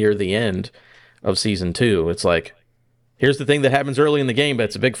together. And near the end of season 2, it's like, here's the thing that happens early in the game, but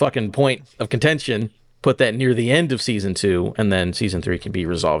it's a big fucking point of contention. Put that near the end of season 2, and then season 3 can be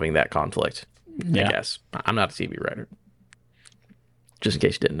resolving that conflict. Yeah. I guess. I'm not a TV writer. Just in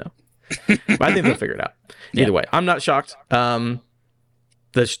case you didn't know. But I think they'll figure it out. Either way, I'm not shocked.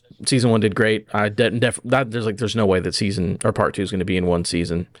 This season 1 did great. There's no way that part 2 is going to be in one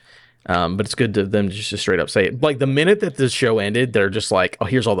season. But it's good to them just to straight up say it. Like, the minute that this show ended, they're just like, oh,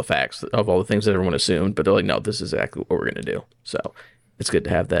 here's all the facts of all the things that everyone assumed. But they're like, no, this is exactly what we're going to do. So it's good to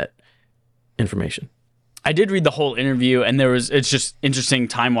have that information. I did read the whole interview, and it's just interesting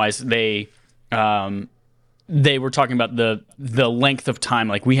time-wise. They were talking about the length of time.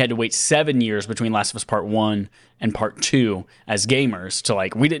 Like, we had to wait 7 years between Last of Us Part 1 and Part 2 as gamers to,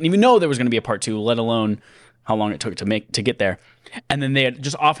 like, we didn't even know there was going to be a Part 2, let alone how long it took to get there. And then they had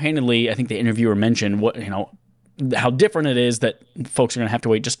just offhandedly, I think the interviewer mentioned how different it is that folks are going to have to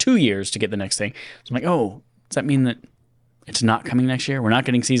wait just 2 years to get the next thing. So I'm like, oh, does that mean that it's not coming next year? We're not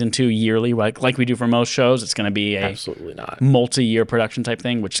getting season 2 yearly like we do for most shows. It's going to be a absolutely not multi-year production type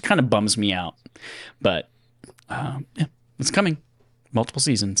thing, which kind of bums me out. But yeah, it's coming. Multiple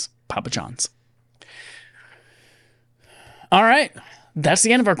seasons. Papa John's. All right. That's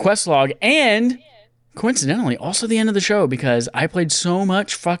the end of our quest log. And coincidentally, also the end of the show, because I played so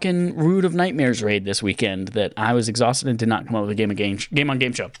much fucking Root of Nightmares raid this weekend that I was exhausted and did not come up with a game on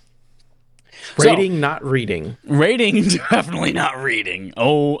game show. Rating, not reading. Rating, definitely not reading.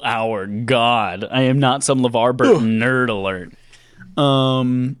 Oh, our God. I am not some LeVar Burton nerd alert.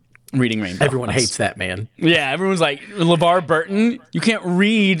 Reading Rainbow. Everyone hates that man. Yeah, everyone's like, LeVar Burton, you can't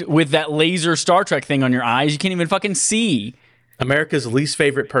read with that laser Star Trek thing on your eyes. You can't even fucking see. America's least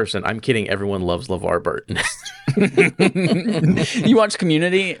favorite person. I'm kidding. Everyone loves LeVar Burton. You watch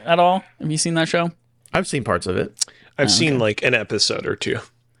Community at all? Have you seen that show? I've seen parts of it. I've seen like an episode or two.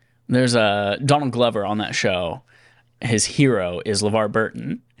 There's a Donald Glover on that show. His hero is LeVar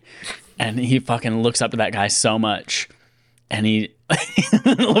Burton, and he fucking looks up to that guy so much. And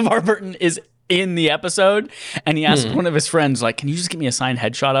LeVar Burton is in the episode, and he asked one of his friends, like, "Can you just give me a signed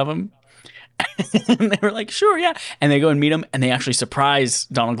headshot of him?" And they were like, "Sure, yeah." And they go and meet him, and they actually surprise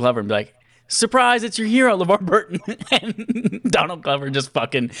Donald Glover and be like, "Surprise, it's your hero, LeVar Burton." And Donald Glover just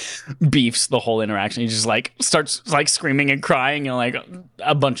fucking beefs the whole interaction. He just like starts like screaming and crying and like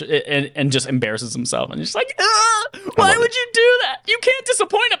a bunch of and just embarrasses himself. And he's just like, why would you do that? You can't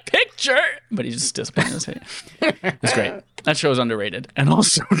disappoint a picture. But he's just disappointed as hell. It's great. That show is underrated and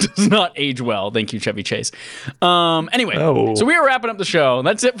also does not age well. Thank you, Chevy Chase. Anyway, so we are wrapping up the show.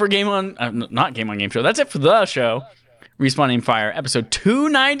 That's it for not Game on Game Show. That's it for the show. Respawning Fire, episode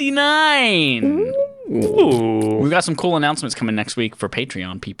 299. Ooh. We've got some cool announcements coming next week for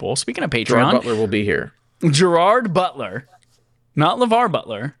Patreon people. Speaking of Patreon, Gerard Butler will be here. Gerard Butler, not LeVar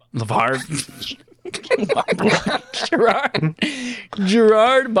Butler.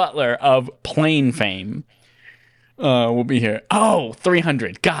 Gerard Butler of Plane fame will be here. Oh,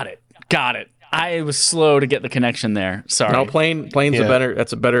 300. Got it. I was slow to get the connection there. Sorry. No, plane's a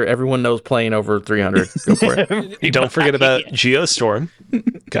better. Everyone knows plane over 300. Go for it. You don't forget about Geostorm.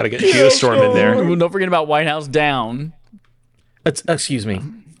 Got to get Geostorm in there. Don't forget about White House Down. Excuse me.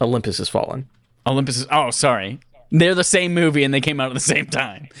 Olympus Has Fallen. Oh, sorry. They're the same movie and they came out at the same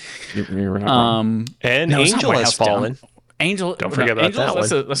time. You're not wrong. And Angel Has Fallen. Angel. Don't forget about that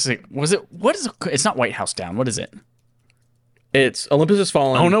one. Let's see. It's not White House Down. What is it? It's Olympus Has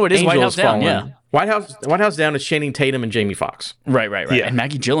Fallen. Oh no, it is Angel White House Down. Fallen. Yeah, White House Down is Channing Tatum and Jamie Foxx. Right. Yeah. And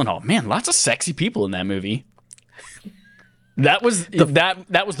Maggie Gyllenhaal. Man, lots of sexy people in that movie. That was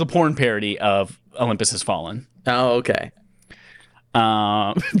the porn parody of Olympus Has Fallen. Oh, okay.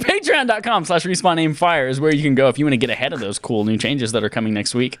 Patreon.com/respawn-aim-fire is where you can go if you want to get ahead of those cool new changes that are coming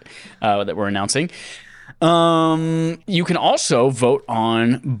next week that we're announcing. You can also vote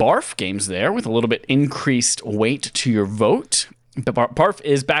on BARF games there with a little bit increased weight to your vote. BARF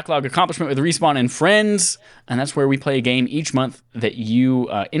is Backlog Accomplishment with Respawn and Friends, and that's where we play a game each month that you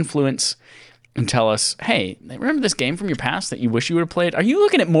influence and tell us, hey, remember this game from your past that you wish you would have played? Are you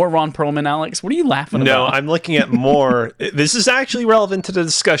looking at more Ron Perlman, Alex? What are you laughing about? No, I'm looking at more. This is actually relevant to the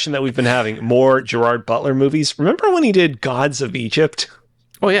discussion that we've been having. More Gerard Butler movies. Remember when he did Gods of Egypt?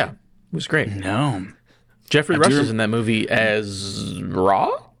 Oh, yeah. It was great. No. Jeffrey Rush is in that movie as Ra,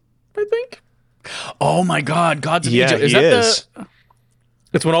 I think. Oh my God, Gods of Egypt. He is.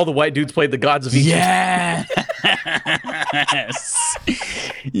 It's when all the white dudes played the Gods of Egypt.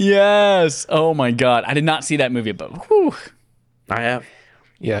 Yes. Oh my God. I did not see that movie, but whew. I have.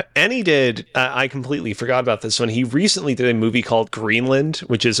 Yeah, and he did. I completely forgot about this one. He recently did a movie called Greenland,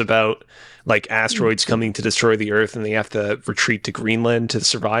 which is about like asteroids coming to destroy the Earth, and they have to retreat to Greenland to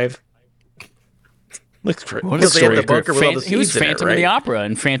survive. Looks great. What a story. He was Phantom of the Opera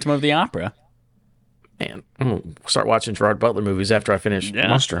in Phantom of the Opera. Man, I'm going to start watching Gerard Butler movies after I finish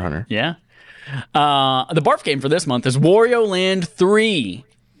Monster Hunter. Yeah. The BARF game for this month is Wario Land 3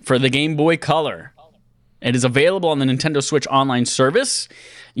 for the Game Boy Color. It is available on the Nintendo Switch online service.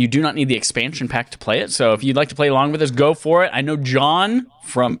 You do not need the expansion pack to play it, so if you'd like to play along with us, go for it. I know John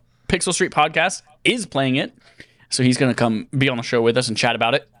from Pixel Street Podcast is playing it, so he's going to come be on the show with us and chat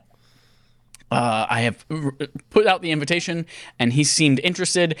about it. I have put out the invitation, and he seemed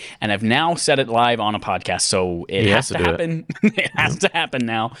interested, and I've now set it live on a podcast. So it has to happen. It has to happen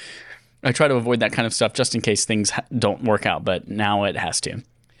now. I try to avoid that kind of stuff just in case things don't work out, but now it has to.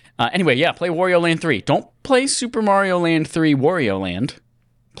 Anyway, yeah, play Wario Land 3. Don't play Super Mario Land 3 Wario Land.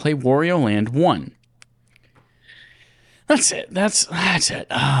 Play Wario Land 1. That's it. That's it.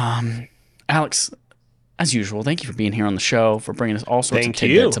 Alex, as usual, thank you for being here on the show, for bringing us all sorts of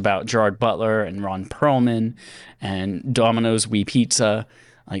tidbits about Gerard Butler and Ron Perlman and Domino's Wii Pizza.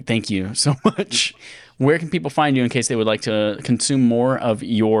 Thank you so much. Where can people find you in case they would like to consume more of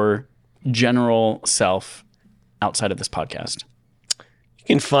your general self outside of this podcast? You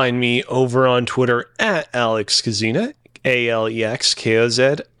can find me over on Twitter at Alex Kazina,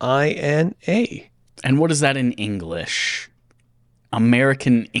 AlexKozina. And what is that in English?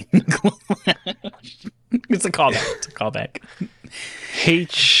 American English. It's a callback. It's a callback.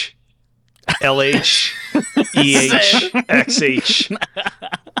 HLHEHXH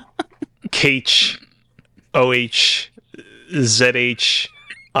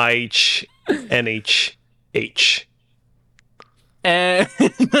KHOHZHIHNHH. And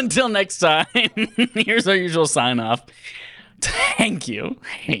until next time, here's our usual sign off. Thank you,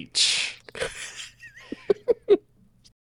 H.